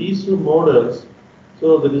see these two models,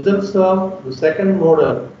 so the results of the second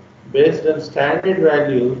model based on standard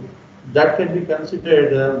value, that can be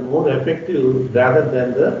considered more effective rather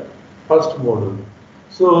than the first model.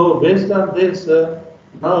 So based on this,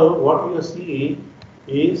 now what you see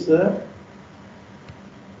is the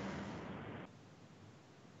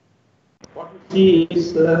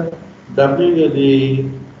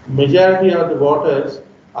majority of the waters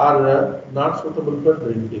are not suitable for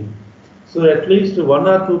drinking. So at least one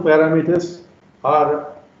or two parameters are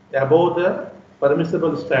above the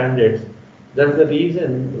permissible standards. That's the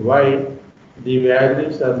reason why the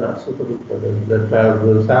values are not suitable for them.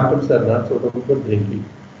 The samples are not suitable for drinking.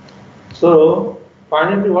 So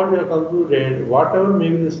finally, what we have concluded, whatever may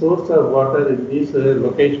be the source of water in these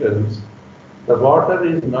locations, the water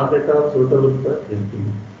is not at all suitable for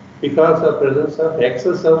drinking because of presence of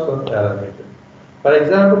excess of some parameter. For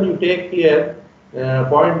example, you take here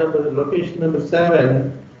location number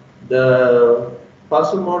 7. The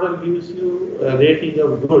first model gives you a rating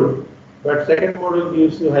of good, but second model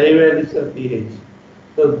gives you high values of pH.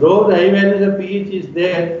 So though the high values of pH is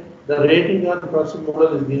there, the rating of the first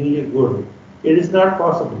model is giving you good. It is not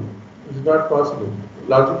possible. It is not possible.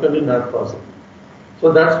 Logically not possible.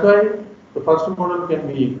 So that's why the first model can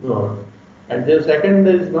be ignored. And the second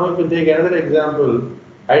is, now if you take another example,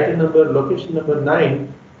 item number, location number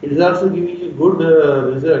 9, it is also giving you good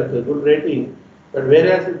result, a good rating. But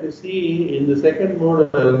whereas if you see in the second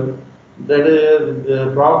model, that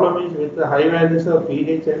the problem is with the high values of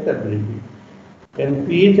pH and turbidity. And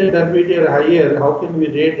pH and turbidity are higher, how can we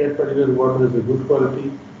rate that particular water as a good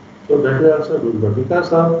quality? So that is also good. But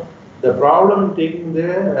because of the problem in taking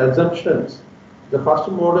the assumptions, the first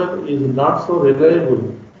model is not so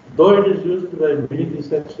reliable, though it is used by many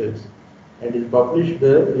researchers and is published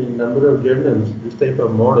in number of journals, this type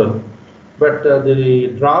of model. But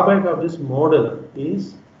the drawback of this model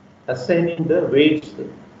is assigning the weights.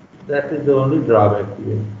 That is the only drawback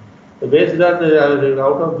here. So based on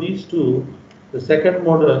out of these two, the second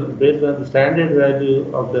model based on the standard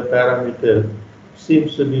value of the parameter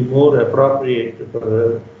seems to be more appropriate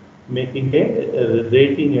for making a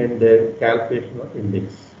rating and calculation of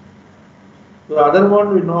index. The other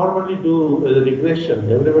one we normally do is regression.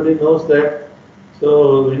 Everybody knows that.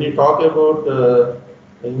 So when you talk about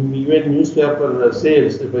even newspaper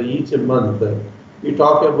sales for each month, we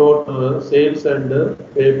talk about sales and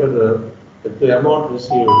paper the amount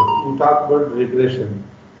received. We talk about regression.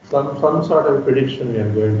 Some sort of prediction we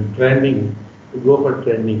are going to trending, to go for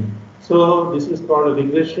trending. So this is called a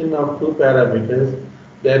regression of two parameters.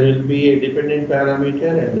 There will be a dependent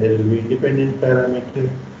parameter and there will be independent parameter.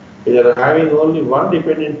 If you are having only one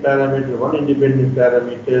dependent parameter, one independent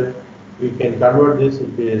parameter, we can convert this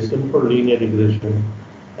into a simple linear regression.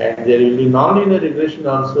 And there will be nonlinear regression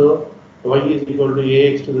also. Y is equal to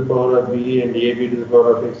ax to the power of b and ab to the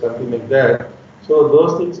power of x, something like that. So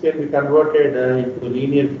those things can be converted into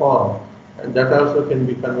linear form, and that also can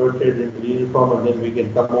be converted into linear form, and then we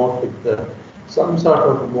can come out with some sort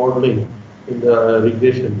of modeling in the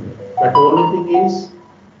regression. But the only thing is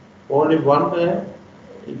only one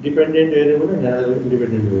dependent variable and another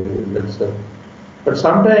independent variable. That's all. But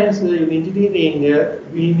sometimes in engineering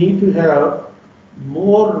we need to have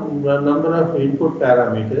more number of input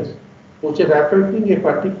parameters which are affecting a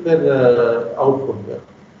particular output.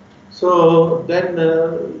 So then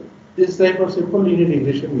this type of simple linear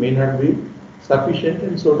regression may not be sufficient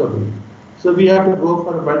and suitable. So we have to go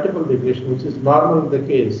for multiple regression, which is normally the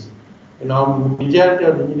case in our majority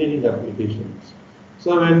of engineering applications.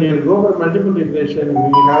 So when you go for multiple regression,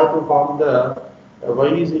 we have to form the y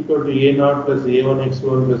is equal to a0 plus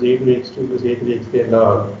a1x1 plus a2x2 plus a3x3 and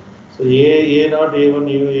all. So a0, a1,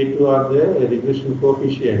 a2 are the regression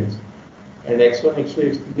coefficients, and x1,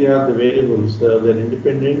 x2, x3 are the variables. They're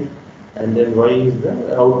independent, and then y is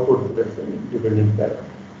the output, that's an independent parameter.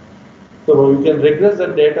 So we can regress the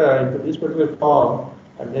data into this particular form,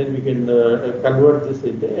 and then we can convert this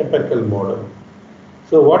into an empirical model.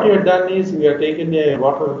 So what we have done is we have taken a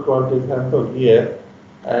water quality sample here,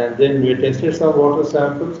 and then we tested some water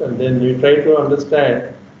samples, and then we try to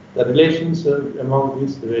understand the relations among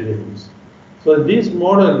these variables. So this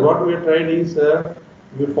model, what we tried is,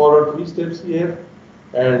 we followed 3 steps here.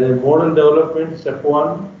 The model development, step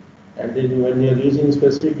 1, and then when you are using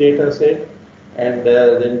specific data set, and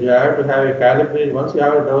then you have to have a calibrate. Once you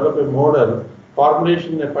have developed a model,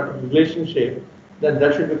 formulation a particular relationship, then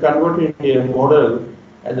that should be converted into a model,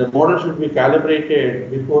 and the model should be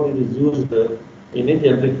calibrated before it is used in a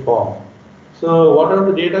generic form. So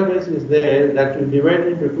whatever the database is there, that you divide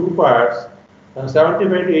into 2 parts.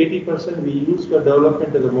 75 to 80% we use for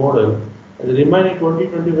development of the model, and the remaining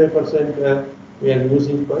 20-25% we are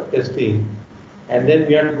using for testing. And then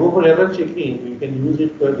we have to go for error checking. We can use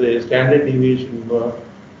it for the standard deviation for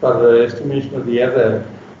the estimation of the error,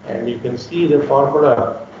 and you can see the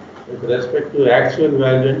formula with respect to actual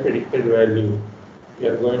value and predicted value. We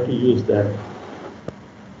are going to use that.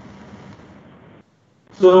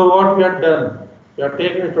 So what we have done, we have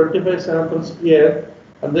taken 25 samples here,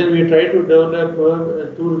 and then we try to develop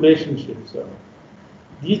 2 relationships.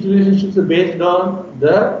 These relationships are based on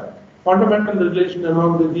the fundamental relation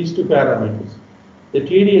among these 2 parameters. The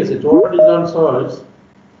TDS, the total dissolved salts,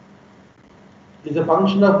 is a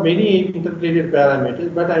function of many interrelated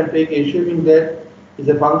parameters, but I am assuming that is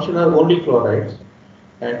a function of only chlorides.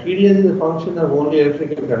 And TDS is a function of only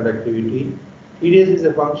electrical conductivity. TDS is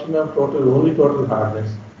a function of only total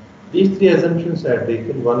hardness. These 3 assumptions are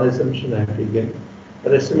taken. One assumption I have taken,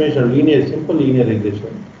 the estimation of simple linear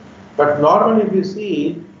regression. But normally, if you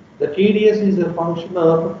see, the TDS is a function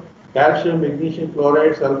of calcium, magnesium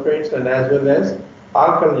chloride, sulfides, and as well as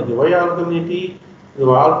alkalinity. Why alkalinity? The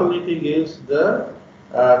alkalinity gives the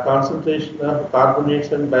concentration of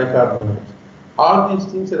carbonates and bicarbonates. All these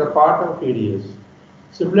things are a part of TDS.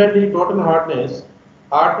 Similarly, total hardness.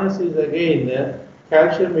 Hardness is again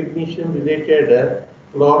calcium, magnesium related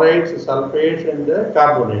chlorides, sulfates, and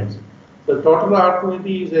carbonates. So total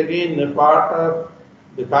alkalinity is again a part of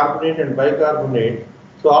the carbonate and bicarbonate.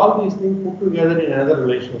 So all these things put together in another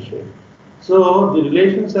relationship. So the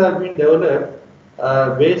relations have been developed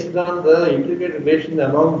based on the intricate relation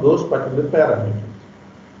among those particular parameters.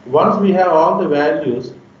 Once we have all the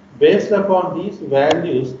values, based upon these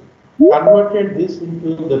values, converted this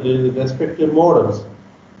into the respective models.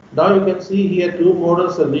 Now you can see here 2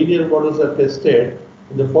 models, the linear models are tested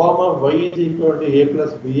in the form of y is equal to a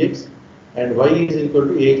plus bx and y is equal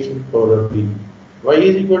to ax to the power of b. Y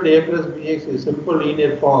is equal to a plus bx is simple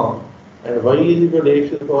linear form, and y is equal to ax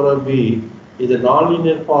to the power of b is a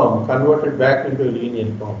non-linear form converted back into a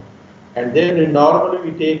linear form. And then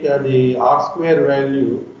normally we take the R square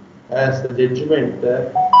value as the judgment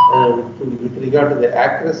with regard to the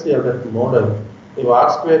accuracy of that model. If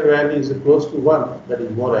R square value is close to 1, that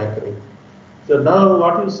is more accurate. So now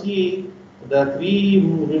what you see, the 3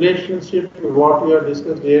 relationships what we have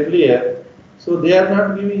discussed earlier, so they are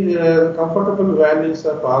not giving comfortable values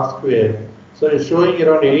of R square. So it's showing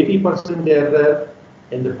around 80% error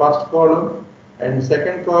in the first column, and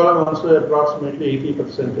second column also approximately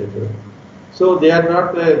 80% error. So they are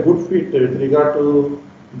not a good fit with regard to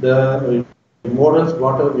the models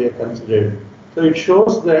whatever we have considered. So it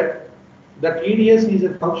shows that the TDS is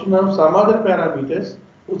a function of some other parameters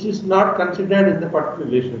which is not considered in the particular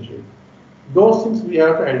relationship. Those things we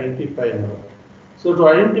have to identify now. So to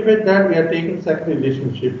identify that, we are taking second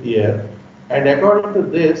relationship here, and according to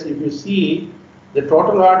this, if you see, the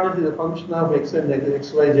total hardness is a function of x and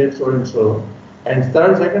x, y, z, so and so, and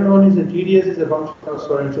second one is the TDS is a function of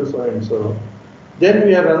so and so, so and so. Then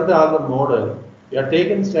we have run the other model. We have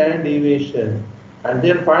taken standard deviation, and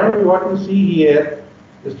then finally what you see here,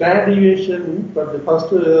 the standard deviation for the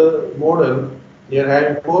first model, we are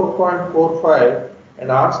having 4.45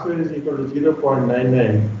 and R square is equal to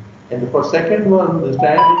 0.99. And for second one, the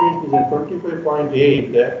standard deviation is at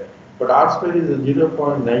 25.8, but R square is at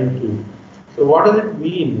 0.92. So what does it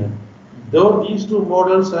mean? Though these 2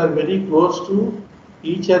 models are very close to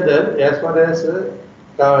each other as far as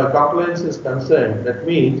compliance is concerned, that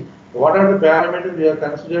means what are the parameters we have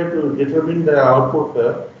considered to determine the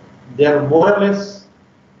output, they are more or less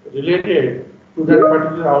related to that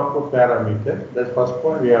particular output parameter. That's first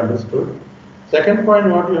point we understood. Second point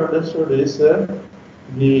what we understood is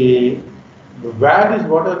the values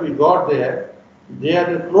whatever we got there, they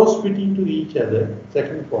are close fitting to each other,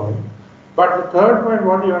 second point. But the third point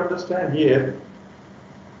what you understand here,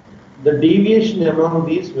 the deviation among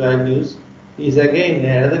these values is again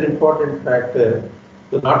another important factor.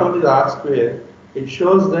 So not only the R square, it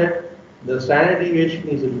shows that the standard deviation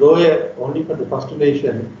is lower only for the first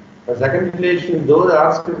relation. The second relation, though the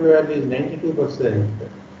R square value is 92%,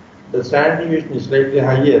 the standard deviation is slightly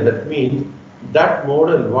higher. That means that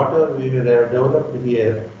model, whatever we have developed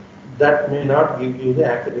here, that may not give you the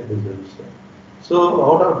accurate results. So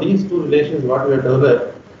out of these two relations, what we have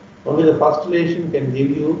developed, only the first relation can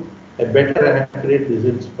give you a better accurate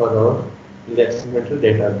results for our experimental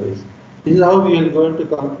database. This is how we are going to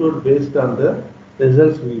conclude based on the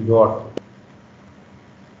results we got.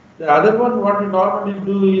 The other one, what we normally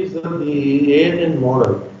do is the ANN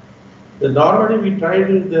model. Normally we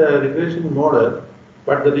tried the regression model,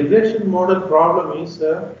 but the regression model problem is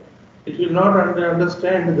it will not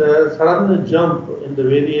understand the sudden jump in the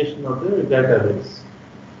variation of the database.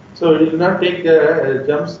 So it will not take the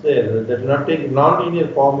jumps there. That will not take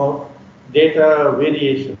nonlinear form of data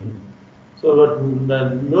variation. So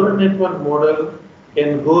the neural network model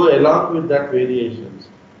can go along with that variations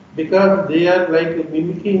because they are like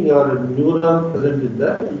mimicking your neuron present in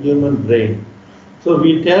the human brain. So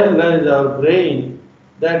we tell our brain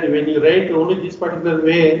that when you write only this particular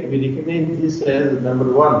way, we recognize this as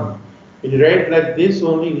number 1. When you write like this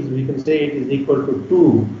only, we can say it is equal to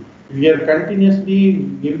 2. We are continuously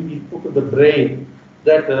giving input to the brain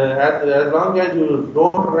that as long as you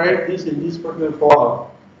don't write this in this particular form,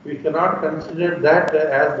 we cannot consider that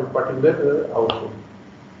as the particular output.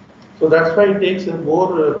 So that's why it takes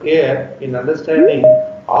more care in understanding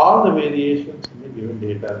all the variations in the given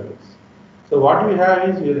database. So what we have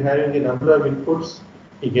is we are having a number of inputs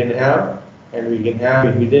we can have, and we can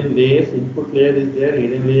have hidden layers. Input layer is there,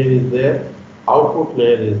 hidden layer is there, output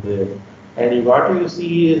layer is there. And what you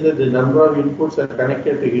see is that the number of inputs are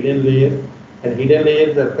connected to hidden layer, and hidden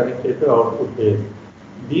layers are connected to output layer.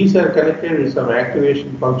 These are connected with some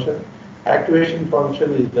activation function. Activation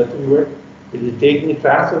function is nothing but it is taking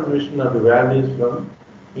transformation of the values from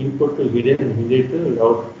input to hidden and hidden to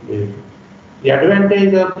output layer. The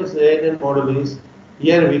advantage of this ANN model is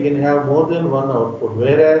here we can have more than one output,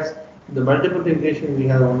 whereas in the multiple regression we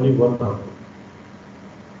have only one output.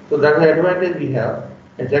 So that's the advantage we have.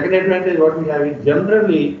 And second advantage what we have is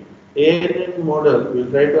generally ANN model will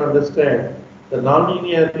try to understand the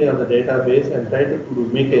nonlinearity of the database and try to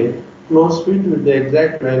make a close fit with the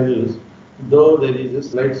exact values, though there is a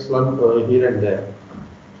slight slump here and there.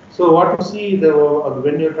 So what you see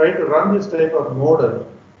when you try to run this type of model,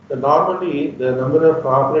 normally the number of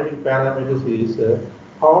operating parameters is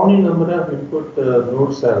how many number of input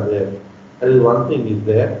nodes are there. That is one thing is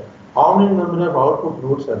there. How many number of output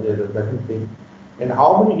nodes are there, the second thing. And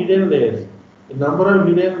how many hidden layers. The number of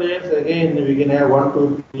hidden layers, again, we can have 1,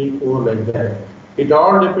 2, 3, 4 like that. It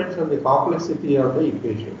all depends on the complexity of the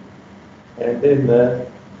equation. And then the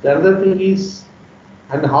other thing is,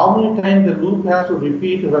 and how many times the loop has to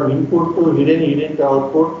repeat from input to hidden to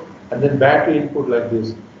output, and then back to input like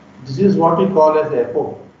this. This is what we call as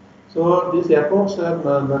epoch. So these epochs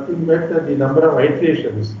are nothing but the number of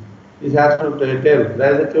iterations. This has to tell.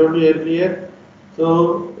 As I told you earlier,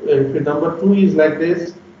 so if number 2 is like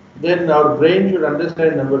this, then our brain should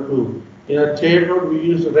understand number 2. In our childhood, we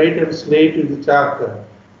used to write and slate with the chalk.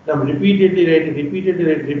 Now repeatedly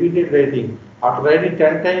writing. After writing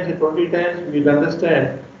 10 times or 20 times, we will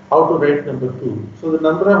understand how to write number 2. So the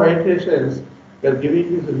number of iterations we are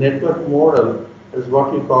giving this network model is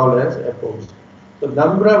what we call as epochs. The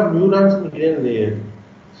number of neurons in hidden layer.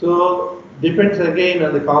 So depends again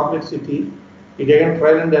on the complexity. It again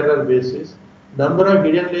trial and error basis. Number of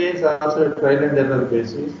hidden layers also trial and error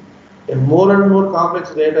basis. And more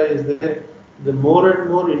complex data is there, the more and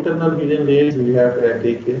more internal hidden layers we have to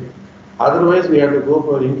take in. Otherwise, we have to go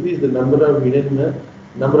for increase the number of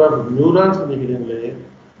number of neurons in the hidden layer.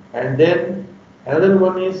 And then another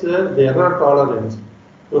one is the error tolerance.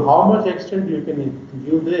 To how much extent you can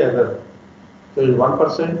give the error. So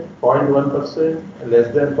 1%, 0.1%,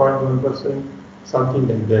 less than 0.1%, something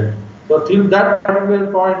like that. So till that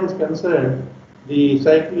particular point is concerned, the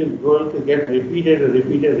cycle is going to get repeated.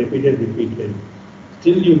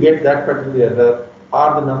 Till you get that particular error,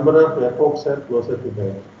 or the number of epochs are closer to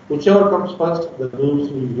that. Whichever comes first, the loops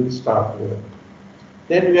will start there.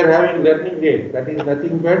 Then we are having learning rate. That is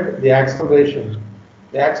nothing but the acceleration.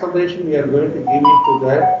 The acceleration we are going to give it to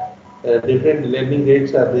that. Different learning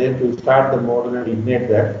rates are there to start the model and ignite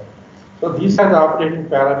that. So these are the operating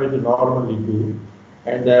parameters we normally do.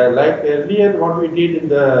 And like earlier what we did in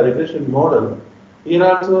the regression model, here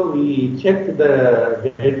also we checked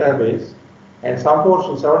the database and some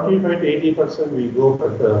portion, 75 to 80% we go for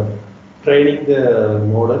the training the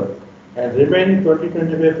model, and remaining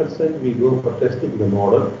 20-25% we go for testing the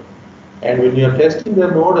model. And when you are testing the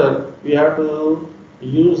model, we have to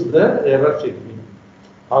use the error checking.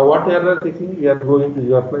 What error checking? We are going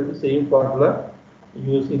to apply the same formula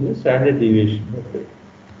using the standard deviation method.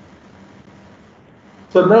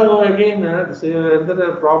 So now again,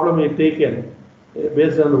 another problem is taken.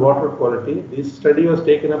 based on the water quality. This study was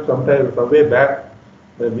taken up sometime some way back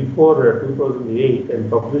before 2008 and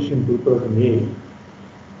published in 2008.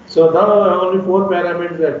 So now only 4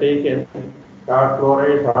 parameters are taken: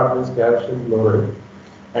 chloride, hardness, calcium, chloride,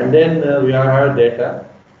 and then we have data.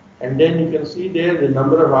 And then you can see there the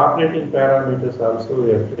number of operating parameters also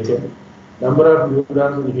we have taken. Number of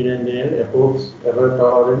neurons in the hidden layer, epochs, error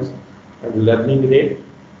tolerance, and learning rate.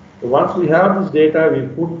 So once we have this data, we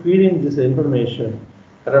feed in this information.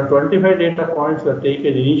 Around 25 data points were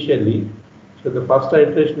taken initially. So the first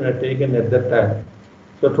iteration were taken at that time.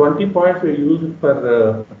 So 20 points were used for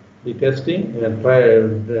the testing and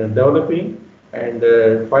developing, and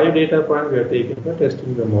 5 data points were taken for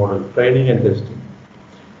testing the model, training and testing.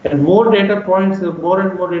 And more data points, more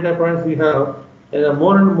and more data points we have,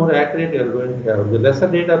 more and more accurate you are going to have. The lesser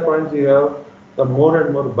data points you have, the more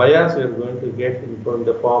and more bias you are going to get in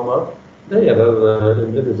the form of the error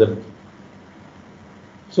in the result.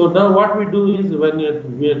 So now what we do is, when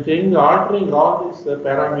we are altering all these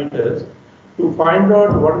parameters to find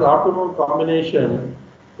out what is the optimal combination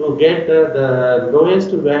to get the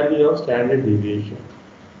lowest value of standard deviation.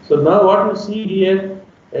 So now what you see here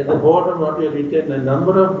at the bottom, what we have written, the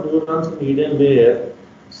number of neurons in the hidden layer,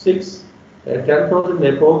 6, 10,000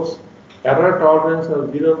 epochs, error tolerance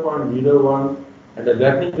of 0.01, and a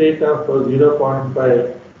learning rate of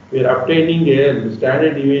 0.5. We are obtaining a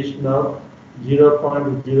standard deviation of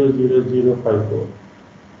 0.00054.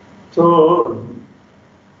 So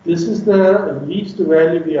this is the least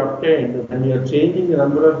value we obtained when we are changing the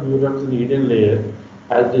number of neurons in the hidden layer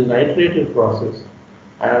as an iterative process.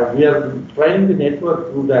 We are trying the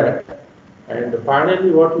network through that, and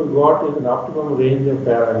finally what we got is an optimum range of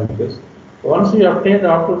parameters. Once we obtain the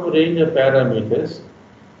optimum range of parameters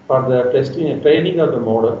for the testing and training of the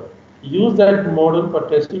model, use that model for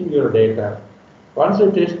testing your data. Once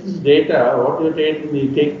you test this data, what you take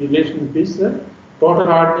relation is total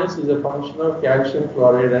hardness is a function of calcium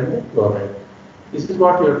chloride and chloride. This is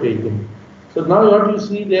what you are taking. So now what you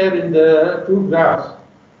see there in the 2 graphs,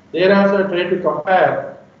 there also I try to compare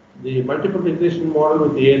the multiple regression model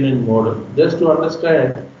with the ANN model, just to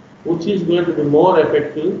understand which is going to be more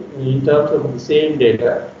effective in terms of the same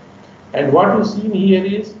data. And what you see here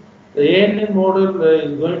is the ANN model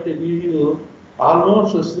is going to give you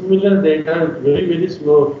almost a similar data with very, very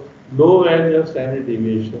low value of standard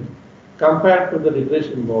deviation compared to the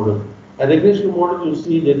regression model. A regression model, you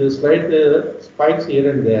see there is slight spikes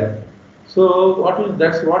here and there. So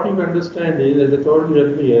that's what you understand is, as I told you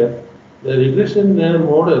earlier, the regression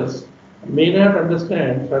models may not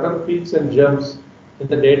understand sudden peaks and jumps in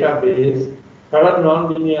the database, sudden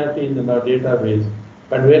non-linearity in the database.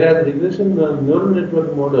 But whereas regression neural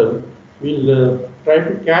network model will try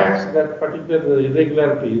to catch that particular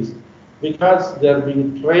irregularities because they are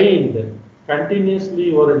being trained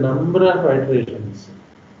continuously over a number of iterations.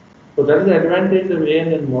 So that is the advantage of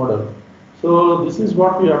ANN model. So this is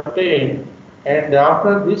what we obtained, and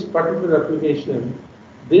after this particular application,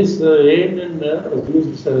 this ANN was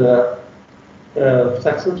used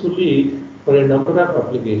successfully for a number of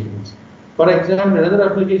applications. For example, another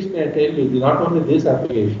application I tell you, not only this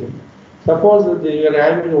application, suppose that you are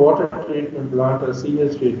having a water treatment plant or a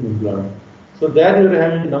sewage treatment plant. So there you are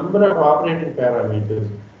having a number of operating parameters.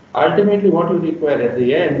 Ultimately, what you require at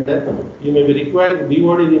the end, you may be requiring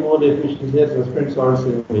BOD removal efficiency or suspend salt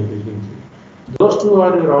removal efficiency. Those two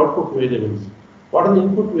are your output variables. What are the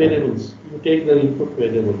input variables? You take the input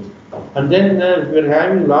variables. And then we are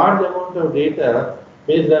having large amount of data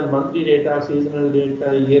based on monthly data, seasonal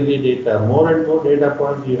data, yearly data. More and more data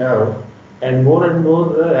points you have, and more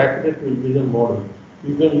accurate will be the model.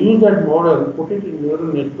 You can use that model, put it in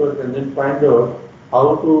neural network, and then find out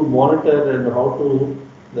how to monitor and how to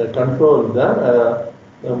control the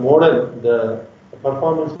model, the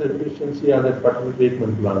performance efficiency of that particular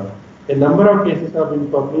treatment plant. A number of cases have been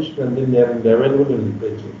published and then they are available in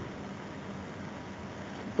literature.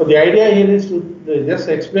 So the idea here is to just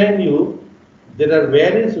explain to you there are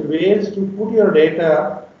various ways to put your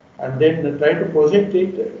data and then try to project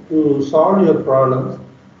it to solve your problems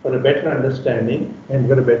for a better understanding and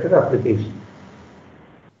for a better application.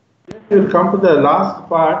 We will come to the last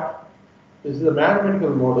part. This is the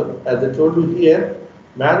mathematical model. As I told you here,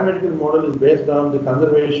 mathematical model is based on the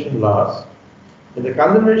conservation laws. In the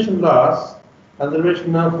conservation laws,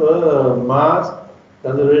 conservation of mass,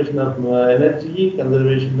 conservation of energy,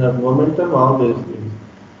 conservation of momentum, all these things.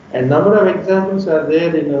 And number of examples are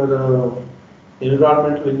there in our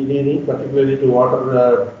environmental engineering, particularly to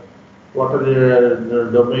water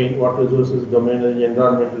domain, water resources domain and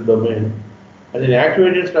environmental domain. And in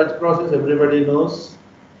activated sludge process, everybody knows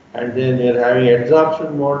And then we are having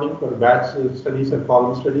adsorption modeling for batch studies or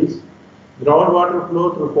column studies. Groundwater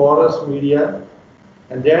flow through porous media,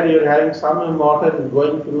 and there you are having some water is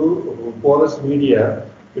going through porous media.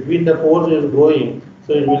 Between the pores is going,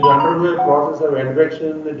 so it will undergo a process of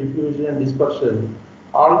advection, diffusion, and dispersion.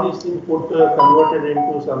 All these things converted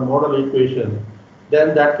into some model equation.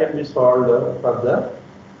 Then that can be solved for the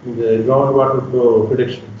groundwater flow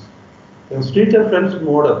predictions. In Streeter-Phelps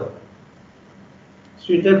model.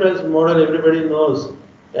 Streeter-Phelps model everybody knows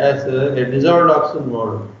as a dissolved oxygen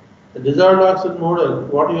model. The dissolved oxygen model,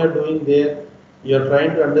 what you are doing there, you are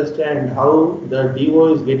trying to understand how the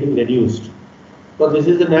DO is getting reduced. So this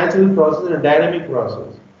is a natural process, a dynamic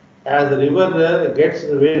process. As the river gets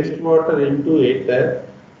wastewater into it,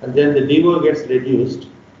 and then the DO gets reduced.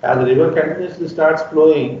 As the river continuously starts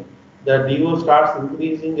flowing, the DO starts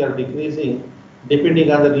increasing or decreasing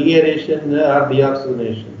depending on the reaeration or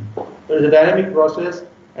deoxygenation. So it's a dynamic process,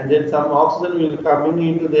 and then some oxygen will come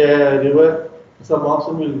into the river, some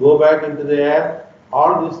oxygen will go back into the air.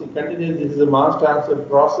 All this continues. This is a mass transfer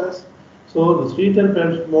process. So the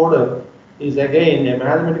Streeter-Phelps model is again a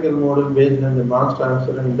mathematical model based on the mass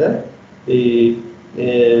transfer and the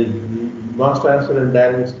mass transfer and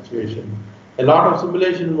dynamic situation. A lot of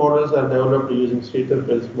simulation models are developed using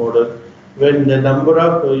Streeter-Phelps model when the number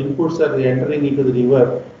of inputs are entering into the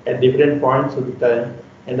river at different points of the time,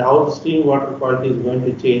 and how the stream water quality is going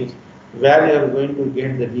to change, where you are going to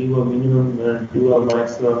get the DO minimum and DO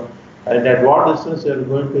maximum, and at what distance you are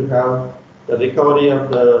going to have the recovery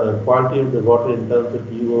of the quality of the water in terms of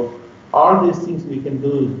DO. All these things we can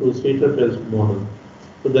do through Streeter-Phelps model.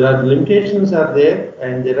 So there are limitations are there,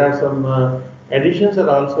 and there are some additions are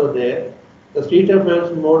also there. The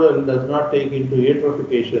Streeter-Phelps model does not take into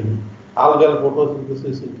eutrophication, algal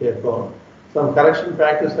photosynthesis into account. Some correction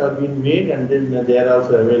factors have been made, and then they are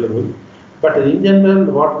also available. But in general,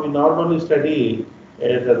 what we normally study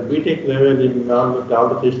at the BTech level in all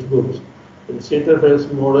the textbooks, the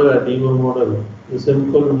Streeter-Phelps model, a DO model, the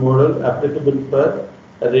simple model applicable for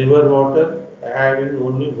a river water having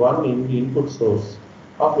only one input source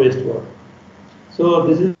of wastewater. So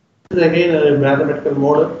this is again a mathematical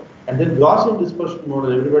model, and then Gaussian dispersion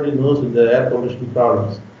model. Everybody knows in the air pollution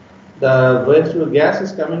problems, the waste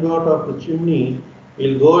gases coming out of the chimney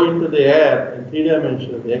will go into the air in 3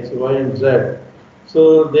 dimensions, X, Y, and Z.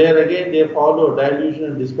 So there again they follow dilution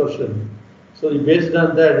and dispersion. So based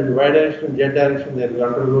on that, in the Y direction and Z direction, they will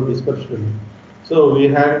undergo dispersion. So we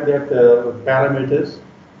have that parameters,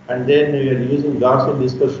 and then we are using Gaussian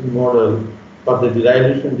dispersion model for the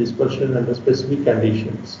dilution, dispersion, and the specific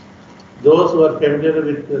conditions. Those who are familiar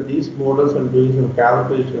with these models and doing some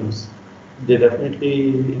calculations, they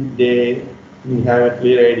definitely have a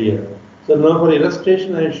clear idea. So now for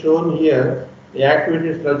illustration, I have shown here the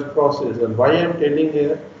activated sludge process, and why I am telling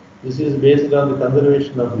here, this is based on the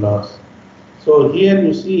conservation of loss. So here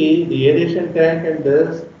you see the aeration tank and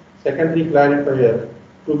the secondary clarifier.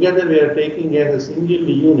 Together we are taking as a single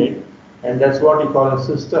unit, and that's what we call a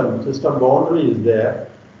system. System boundary is there,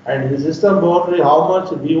 and the system boundary, how much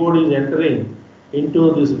BOD is entering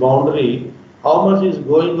into this boundary, how much is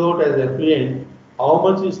going out as effluent, how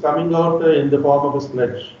much is coming out in the form of a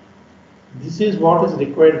sludge. This is what is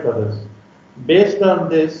required for us. Based on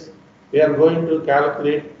this, we are going to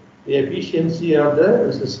calculate the efficiency of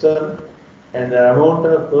the system and the amount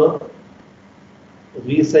of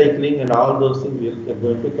recycling and all those things we are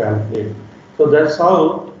going to calculate. So that's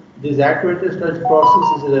how this activated sludge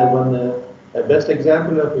process is a best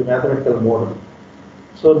example of a mathematical model.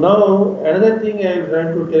 So now another thing I am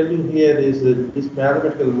trying to tell you here is this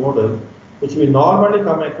mathematical model, which we normally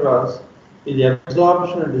come across, is the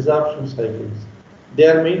absorption and desorption cycles. They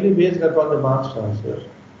are mainly based upon the mass transfer.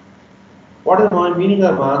 What is the meaning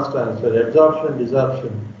of mass transfer, absorption and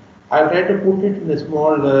desorption? I'll try to put it in a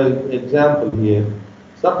small example here.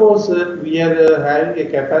 Suppose we are having a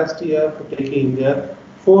capacity of taking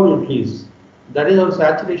 4 Ds. That is our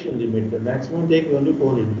saturation limit. The maximum take only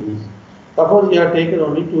 4 Ds. Suppose you have taken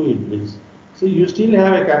only 2 Ds. So you still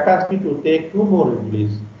have a capacity to take 2 more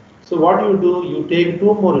Ds. So what you do, you take 2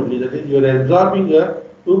 more Ds. That is, you are absorbing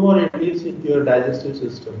 2 more Ds into your digestive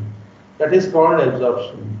system. That is called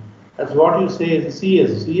absorption. That's what you say is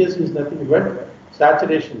CS. CS is nothing but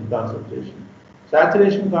saturation concentration.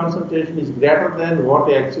 Saturation concentration is greater than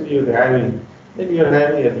what actually you are having. Then you are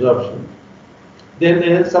having absorption.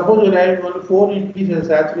 Then suppose you are having only 4 Ds as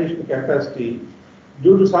saturation capacity.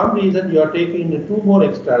 Due to some reason you are taking 2 more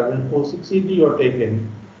extra, and for 6 Ed you are taken.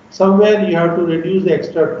 Somewhere you have to reduce the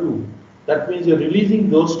extra 2. That means you are releasing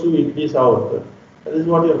those 2 Eds out. That is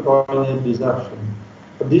what you are calling as desorption.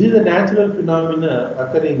 But this is a natural phenomena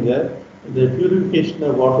occurring the purification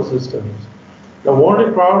of water systems. The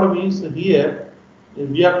only problem is here,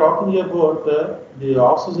 we are talking about the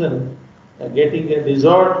oxygen getting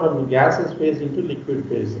dissolved from gaseous phase into liquid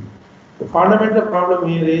phase. The fundamental problem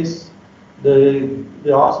here is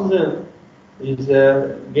the oxygen is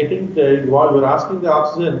getting, while we're asking the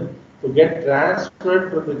oxygen to get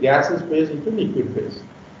transferred from the gaseous phase into liquid phase.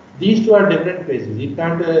 These two are different phases. You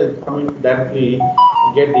can't come in directly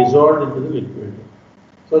and get dissolved into the liquid.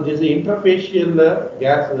 So this is the interfacial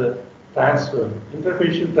gas transfer,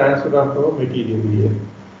 interfacial transfer of the material here.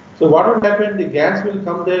 So what will happen? The gas will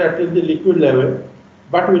come there until the liquid level,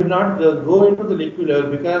 but will not go into the liquid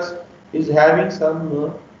level because it's having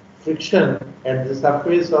some friction at the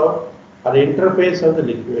surface of or interface of the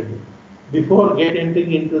liquid before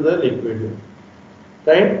entering into the liquid,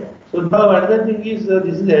 right? So now another thing is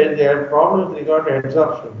this is a problem with regard to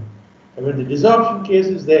adsorption. And when the desorption case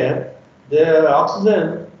is there, the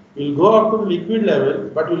oxygen will go up to the liquid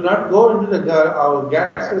level, but will not go into the our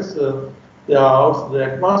gases, the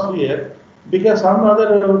atmosphere, because some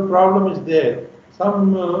other problem is there.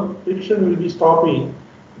 Some friction will be stopping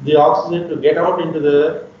the oxygen to get out into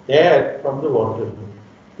the air from the water.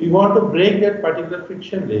 You want to break that particular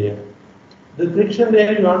friction layer. The friction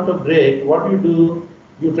layer you want to break, what you do,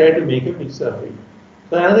 you try to make a mix of it.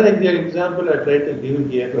 So another example I try to give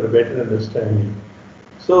here for a better understanding.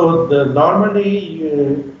 So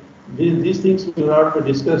normally these things will not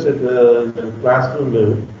be discussed at the classroom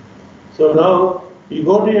level. So now you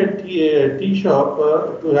go to a tea shop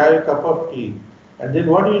to have a cup of tea, and then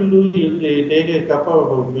what you'll do, you'll take a cup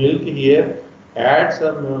of milk here, add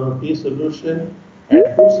some tea solution, and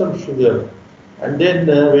put some sugar. And then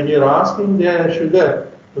when you're asking the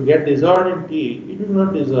sugar to get dissolved in tea, it will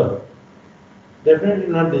not dissolve. Definitely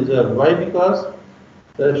not dissolve. Why? Because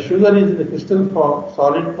the sugar is in the crystal form,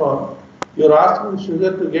 solid form. You're asking the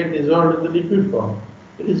sugar to get dissolved in the liquid form.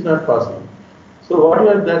 It is not possible. So what you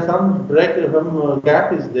have, there's some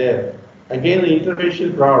gap is there. Again, the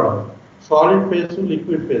interfacial problem. Solid phase to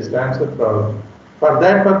liquid phase, transfer problem. For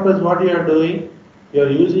that purpose, what you are doing, you are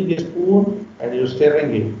using a spoon and you're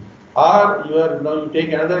stirring it. Or you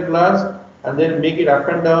take another glass and then make it up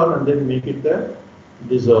and down and then make it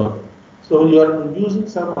dissolve. So you are using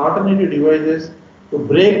some alternative devices to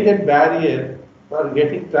break that barrier for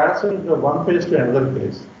getting transferred from one phase to another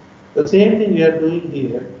phase. The same thing we are doing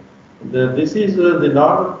here. This is the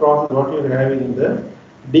normal process what you are having in the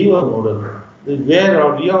D1 model, where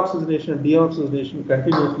our deoxygenation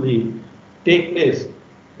continuously take place.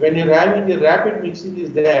 When you are having the rapid mixing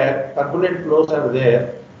is there, turbulent flows are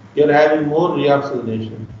there, you are having more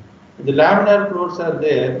reoxygenation. If the laminar flows are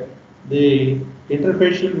there, the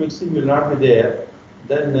interfacial mixing will not be there,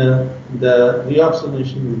 then the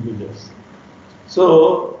reoxygenation will be less.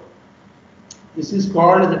 So this is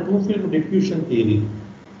called the two-film diffusion theory,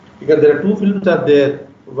 because there are two films are there,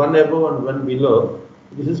 one above and one below.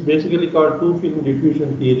 This is basically called two-film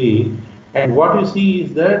diffusion theory. And what you see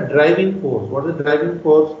is the driving force. What is the driving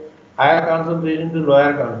force? Higher concentration to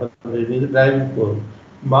lower concentration is the driving force.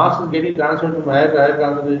 Mass is getting transferred from higher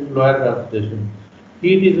concentration to lower concentration.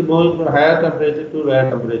 Heat is going from higher temperature to lower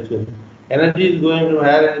temperature. Energy is going from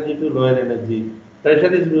higher energy to lower energy.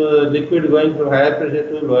 Pressure is liquid going from higher pressure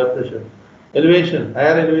to lower pressure. Elevation,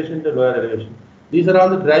 higher elevation to lower elevation. These are all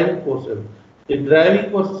the driving forces. The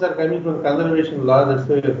driving forces are coming from conservation law. That's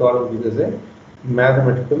why we call this as a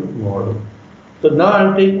mathematical model. So now I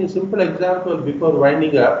am taking a simple example before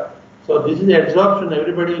winding up. So this is adsorption.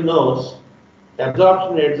 Everybody knows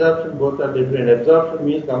absorption and adsorption both are different. Absorption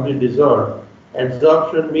means completely dissolved.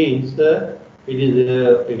 Adsorption means it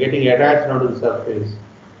is getting attached onto the surface.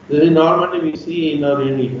 This is normally we see in our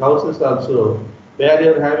houses also, where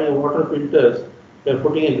you are having water filters. You are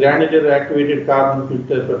putting a granular activated carbon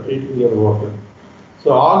filter for treating your water.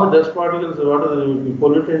 So all the dust particles, what are the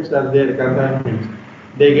pollutants are there, contaminants,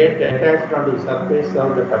 they get attached onto the surface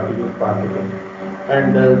of the particular particle.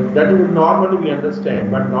 And that is normally we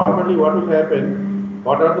understand. But normally what will happen,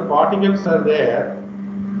 what are the particles are there,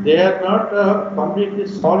 they are not completely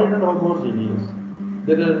solid and homogeneous.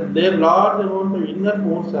 There are large amount of inner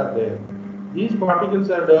pores are there. These particles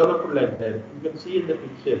are developed like that. You can see in the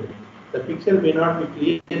picture. The picture may not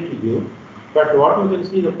be clear to you, but what you can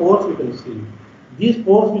see, the pores you can see. These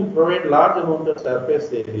pores will provide large amount of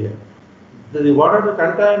surface area. What are the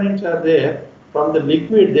contaminants are there, from the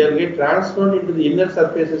liquid they will get transferred into the inner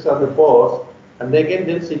surfaces of the pores and they can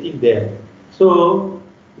then sitting there. So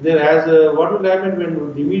there has what will happen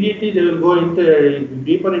when immediately they will go into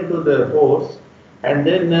deeper into the pores, and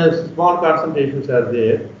then small concentrations are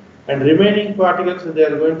there, and remaining particles they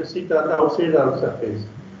are going to sit on the outside of the surface.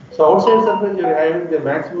 So outside surface you are having the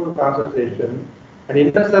maximum concentration, and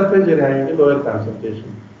inner surface you are having the lower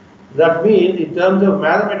concentration. That means in terms of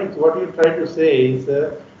mathematics, what you try to say is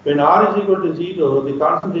when R is equal to 0, the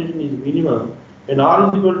concentration is minimum. When R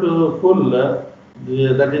is equal to full,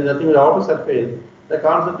 that is nothing but outer surface, the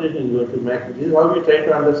concentration is going to max. This is how we try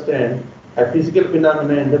to understand a physical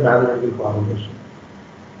phenomena in the mathematical formulation.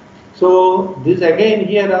 So this again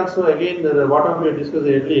here also again what we discussed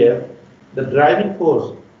earlier, the driving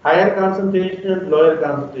force, higher concentration, lower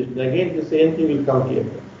concentration. Again the same thing will come here.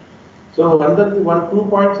 So two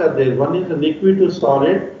points are there. One is the liquid to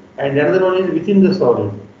solid, and another one is within the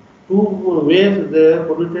solid. Two ways the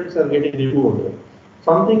pollutants are getting removed.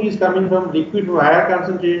 Something is coming from liquid to higher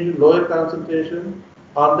concentration, lower concentration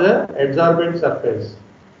on the adsorbent surface,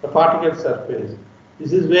 the particle surface.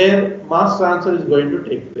 This is where mass transfer is going to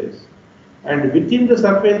take place. And within the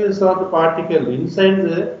surfaces of the particle, inside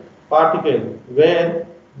the particle, where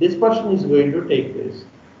dispersion is going to take place.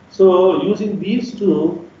 So using these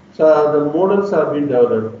two, the models have been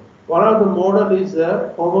developed. One of the model is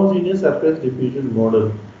the homogeneous surface diffusion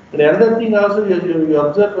model. And another thing also you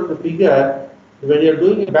observe from the figure, when you are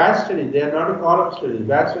doing a batch study, they are not a column study.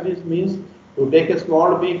 Batch studies means you take a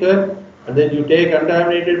small beaker and then you take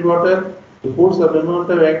contaminated water, you put some amount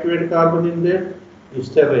of activated carbon in there, you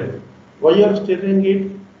stir it. Why you are stirring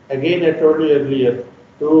it? Again, I told you earlier,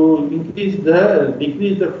 to decrease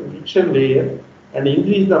the friction layer and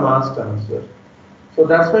increase the mass transfer. So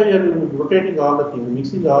that's why we are rotating all the things,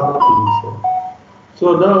 mixing all the things.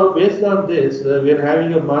 So now, based on this, we are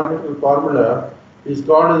having a mathematical formula. It's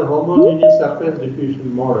called the homogeneous surface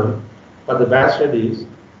diffusion model for the batch studies,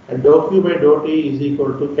 and dou Q by dou T is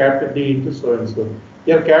equal to capital D into so and so.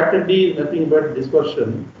 Here, capital D is nothing but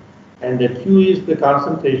dispersion, and the Q is the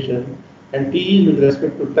concentration, and T is with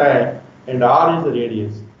respect to time, and R is the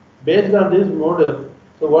radius. Based on this model,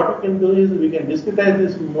 so what we can do is we can discretize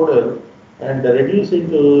this model and reduce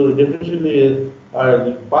into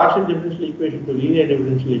partial differential equation to linear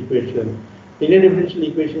differential equation. Linear differential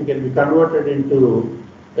equation can be converted into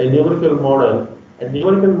a numerical model, and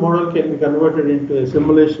numerical model can be converted into a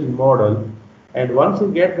simulation model. And once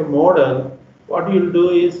you get the model, what you'll do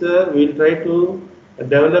is we'll try to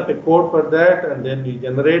develop a code for that, and then we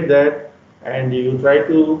generate that, and you try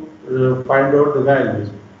to find out the values.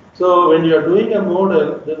 So when you are doing a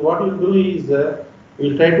model, then what you do is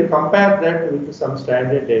we'll try to compare that with some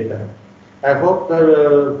standard data. I hope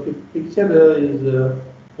the picture is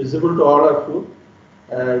visible to all of you.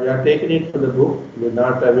 We are taking it from the book, we're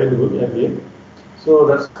not available earlier. So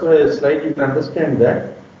that's why a slide you can understand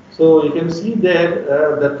that. So you can see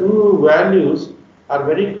there the two values are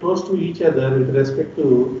very close to each other with respect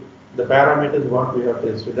to the parameters what we have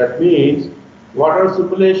tested. That means water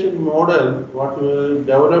simulation model what we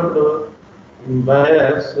developed by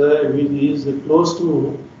us is close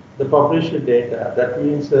to the published data. That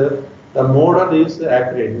means the model is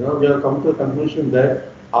accurate. We have come to a conclusion that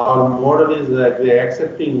our model is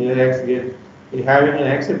accepting, having an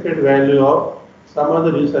accepted value of some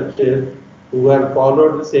other researchers who have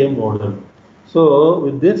followed the same model. So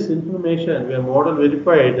with this information, we have model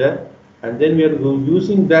verified, and then we are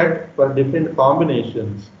using that for different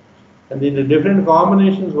combinations. And in the different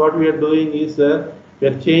combinations, what we are doing is we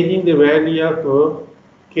are changing the value of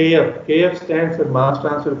Kf. Kf stands for mass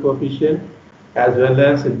transfer coefficient, as well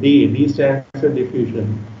as D. D stands for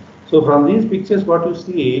diffusion. So from these pictures, what you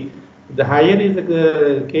see, the higher is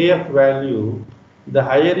the Kf value, the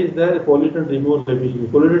higher is the pollutant removal efficiency.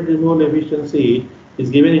 Pollutant removal efficiency is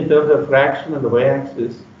given in terms of fraction on the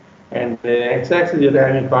y-axis, and the x-axis you are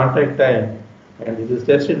having contact time, and this is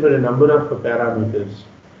tested for a number of parameters.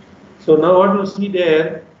 So now what you see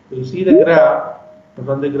there, you see the graph.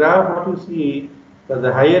 From the graph, what you see, for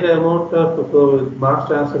the higher amount of mass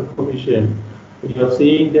transfer coefficient, you are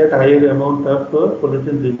seeing that higher amount of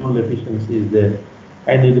pollutant removal efficiency is there.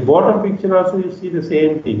 And in the bottom picture also you see the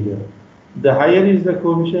same thing. The higher is the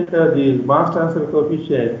coefficient of the mass transfer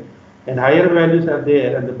coefficient, and higher values are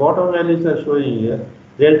there, and the bottom values are showing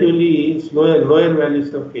relatively lower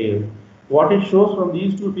values of Kf. What it shows from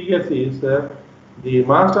these two figures is the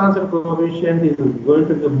mass transfer coefficient is going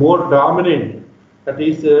to be more dominant. That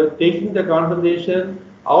is taking the concentration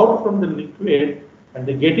out from the liquid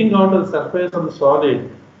and getting onto the surface of the solid.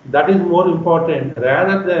 That is more important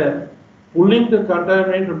rather than pulling the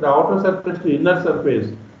contaminant from the outer surface to inner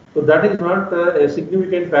surface. So that is not a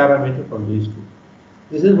significant parameter from these two.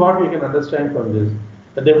 This is what we can understand from this.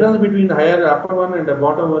 The difference between the higher upper one and the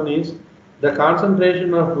bottom one is the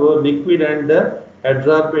concentration of liquid and the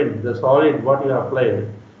adsorbent, the solid what you applied.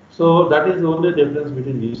 So that is the only difference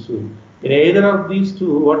between these two. In either of these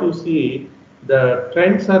two, what you see, the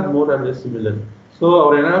trends are more or less similar. So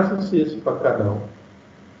our analysis is pakka now.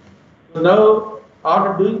 So now,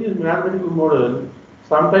 after doing this mathematical model,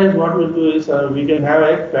 sometimes what we'll do is we can have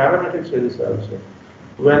a parametric studies also.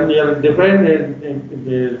 When we are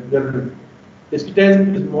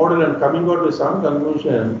discussing this model and coming out with some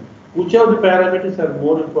conclusion, which of the parameters are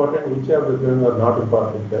more important, which of them are not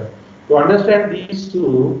important. To understand these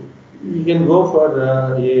two, we can go for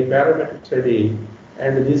a parametric study,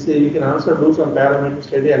 and this you can also do some parametric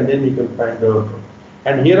study, and then you can find out.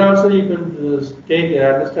 And here also you can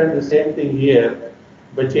understand the same thing here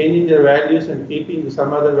by changing the values and keeping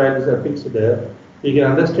some other values are fixed there. You can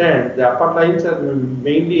understand the upper lines are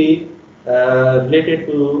mainly related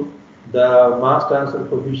to the mass transfer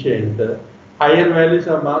coefficient. Higher values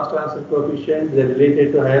of mass transfer coefficient, they are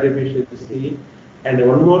related to higher efficiency. And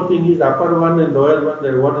one more thing is upper one and lower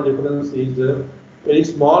one, what the difference is very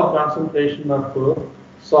small concentration of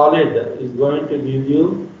solid is going to give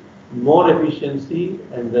you more efficiency,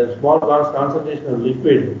 and the small concentration of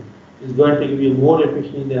liquid is going to give you more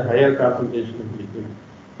efficiency than higher concentration of liquid.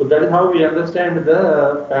 So that is how we understand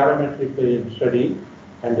the parametric study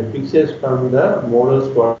and the fixes from the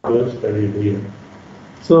models what we have studied here.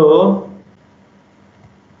 So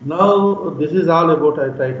now this is all about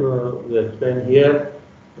I try to explain here.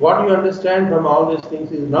 What you understand from all these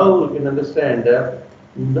things is now you can understand.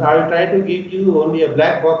 I try to give you only a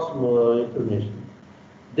black box information.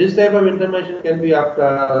 This type of information can be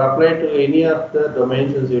applied to any of the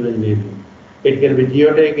domains in civil engineering. It can be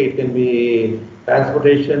geotech, it can be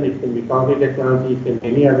transportation, it can be concrete technology, it can be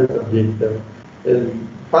any other subject.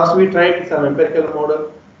 First we tried some empirical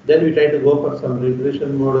model, then we try to go for some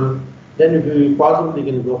regression model, then if possible we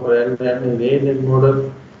can go for an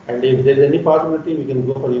model, and if there is any possibility we can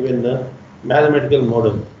go for even a mathematical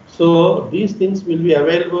model. So these things will be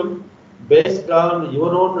available based on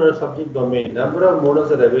your own subject domain. Number of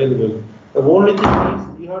models are available. The only thing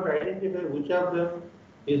is you have to identify which of them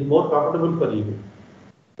is more comfortable for you.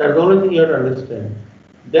 That's the only thing you have to understand.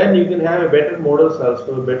 Then you can have a better models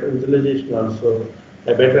also, better visualization also,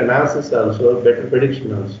 a better analysis also, a better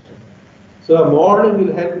prediction also. So a modeling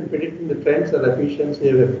will help in predicting the trends and efficiency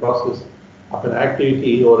of a process of an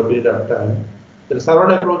activity over a period of time. There are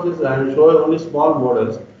several approaches. I will show only small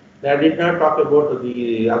models. I did not talk about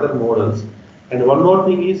the other models. And one more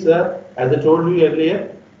thing is, as I told you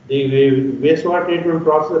earlier, the wastewater treatment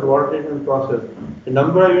process and water treatment process, a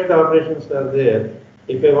number of unit operations are there.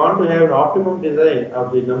 If I want to have an optimum design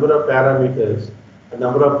of the number of parameters, a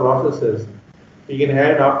number of processes, we can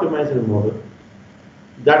have an optimized model.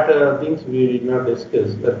 That things we did not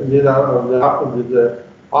discuss. That there is the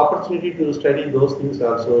opportunity to study those things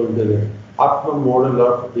also in the optimum model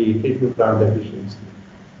of the treatment plant efficiency.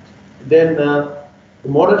 Then the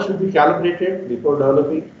model should be calibrated before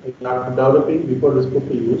developing, before this put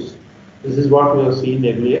to use. This is what we have seen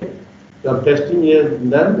earlier. The testing is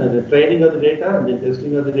done, and the training of the data, and then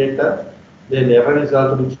testing of the data, then error is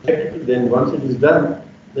also checked. Then once it is done,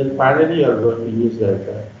 then finally you are going to use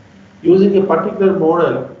that. Using a particular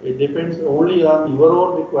model, it depends only on your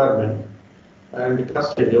own requirement and the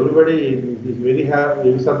constraint. Everybody is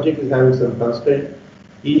every subject is having some constraint.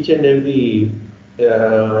 Each and every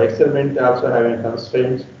experiment also having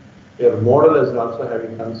constraints. Your model is also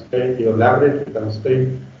having constraint. Your laboratory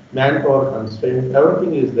constraint, manpower constraint,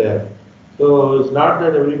 everything is there. So it's not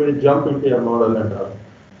that everybody jump into a model and all.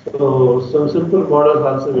 So some simple models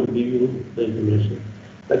also will give you the information.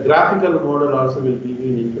 The graphical model also will give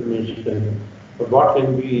you information of what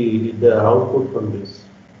can be the output from this.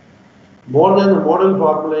 More than the model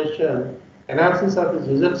formulation, analysis of its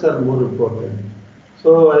results are more important.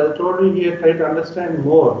 So as I told you here, try to understand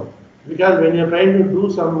more, because when you are trying to do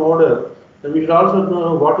some model, then we should also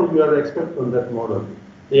know what you are expect from that model,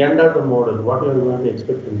 the end of the model, what you are going to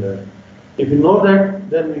expect from that. If you know that,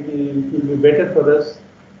 then it will be better for us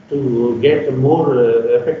to get more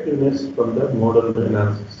effectiveness from the model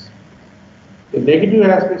analysis. The negative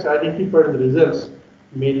aspects identified in the results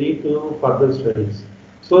may lead to further studies.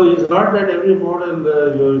 So it's not that every model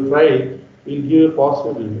you try will give you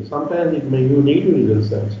positive results. Sometimes it may give negative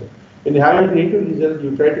results also. When you have negative results,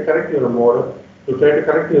 you try to correct your model, you try to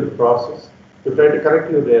correct your process, you try to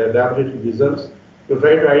correct your laboratory results, you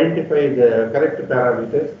try to identify the correct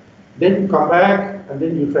parameters, then you come back and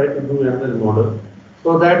then you try to do another model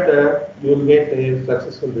so that you will get a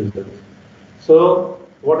successful result. So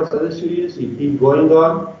what I suggest you is you keep going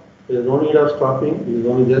on, there is no need of stopping, it is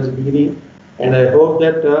only just beginning, and I hope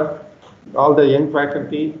that all the young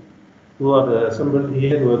faculty who are assembled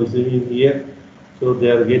here, who are receiving here, so they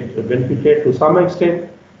are get benefited to some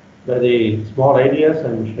extent by the small ideas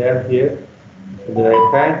and shared here. And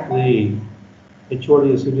I thank the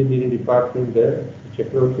HOD Civil Engineering Department there,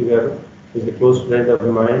 Chakravarti Garu, is a close friend of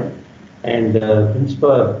mine, and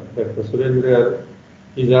Principal Dr. Surendra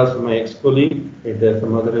is also my ex-colleague at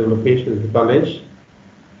some other location at the college,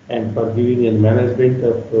 and for giving the management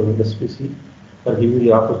of SVC, for giving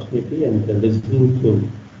the opportunity and listening to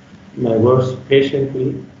my words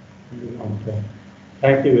patiently.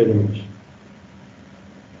 Thank you very much.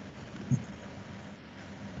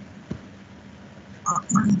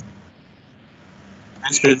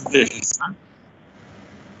 Nice presentation, sir.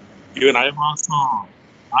 Even I am also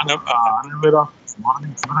unaware of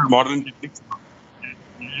modern techniques.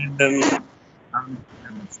 And then I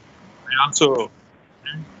also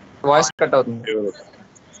Voice cut out. am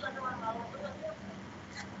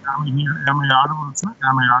I audible, sir?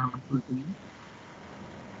 Am I audible to you?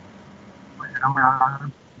 Am I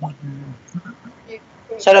audible to you?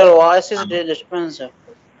 Sir, your voice is disturbance, sir.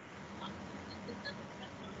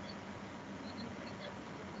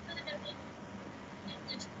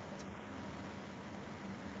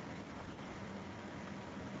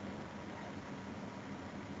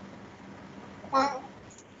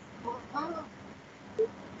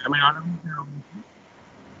 Am I audible to you?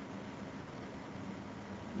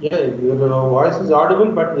 Yeah, your voice is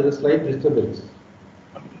audible, but there is slight disturbance.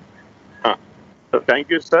 So thank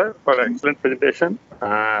you, sir, for an excellent presentation.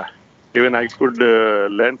 Even I could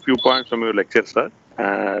learn few points from your lecture, sir.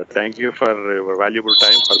 Thank you for your valuable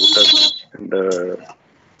time for with us, and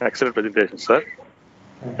excellent presentation, sir.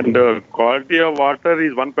 And quality of water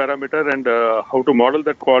is one parameter, and how to model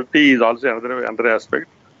that quality is also another aspect.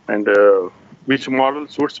 And which model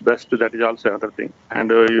suits best, that is also another thing.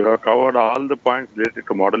 And you have covered all the points related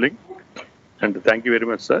to modeling. And thank you very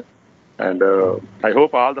much, sir. And I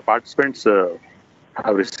hope all the participants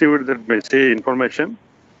have received that message information.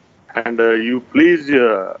 And you please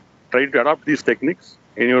try to adopt these techniques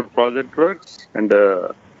in your project works and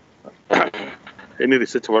any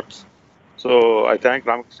research works. So I thank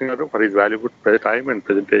Ramakrishna for his valuable time and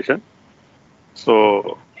presentation.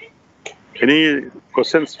 So any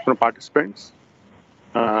questions from participants?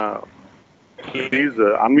 Please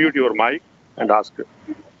unmute your mic and ask.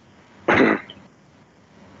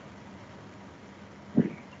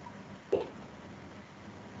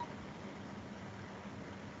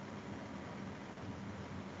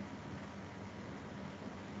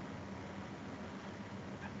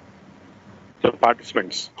 So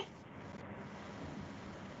participants.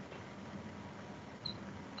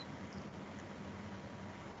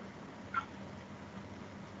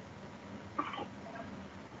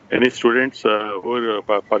 Any students who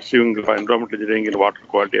are pursuing environmental engineering in water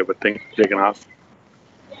quality, everything, they can ask.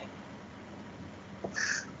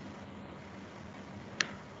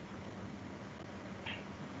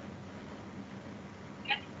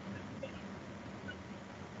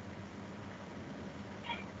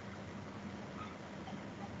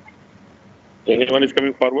 Anyone is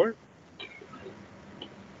coming forward?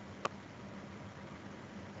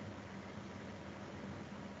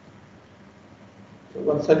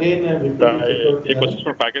 Once again, Any questions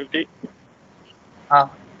from faculty?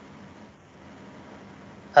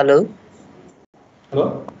 Hello.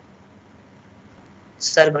 Hello?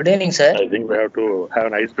 Sir, good evening, sir. I think we have to have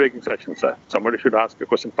an ice-breaking session, sir. Somebody should ask a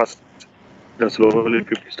question first, then slowly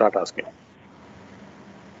people start asking.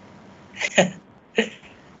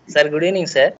 Sir, good evening, sir.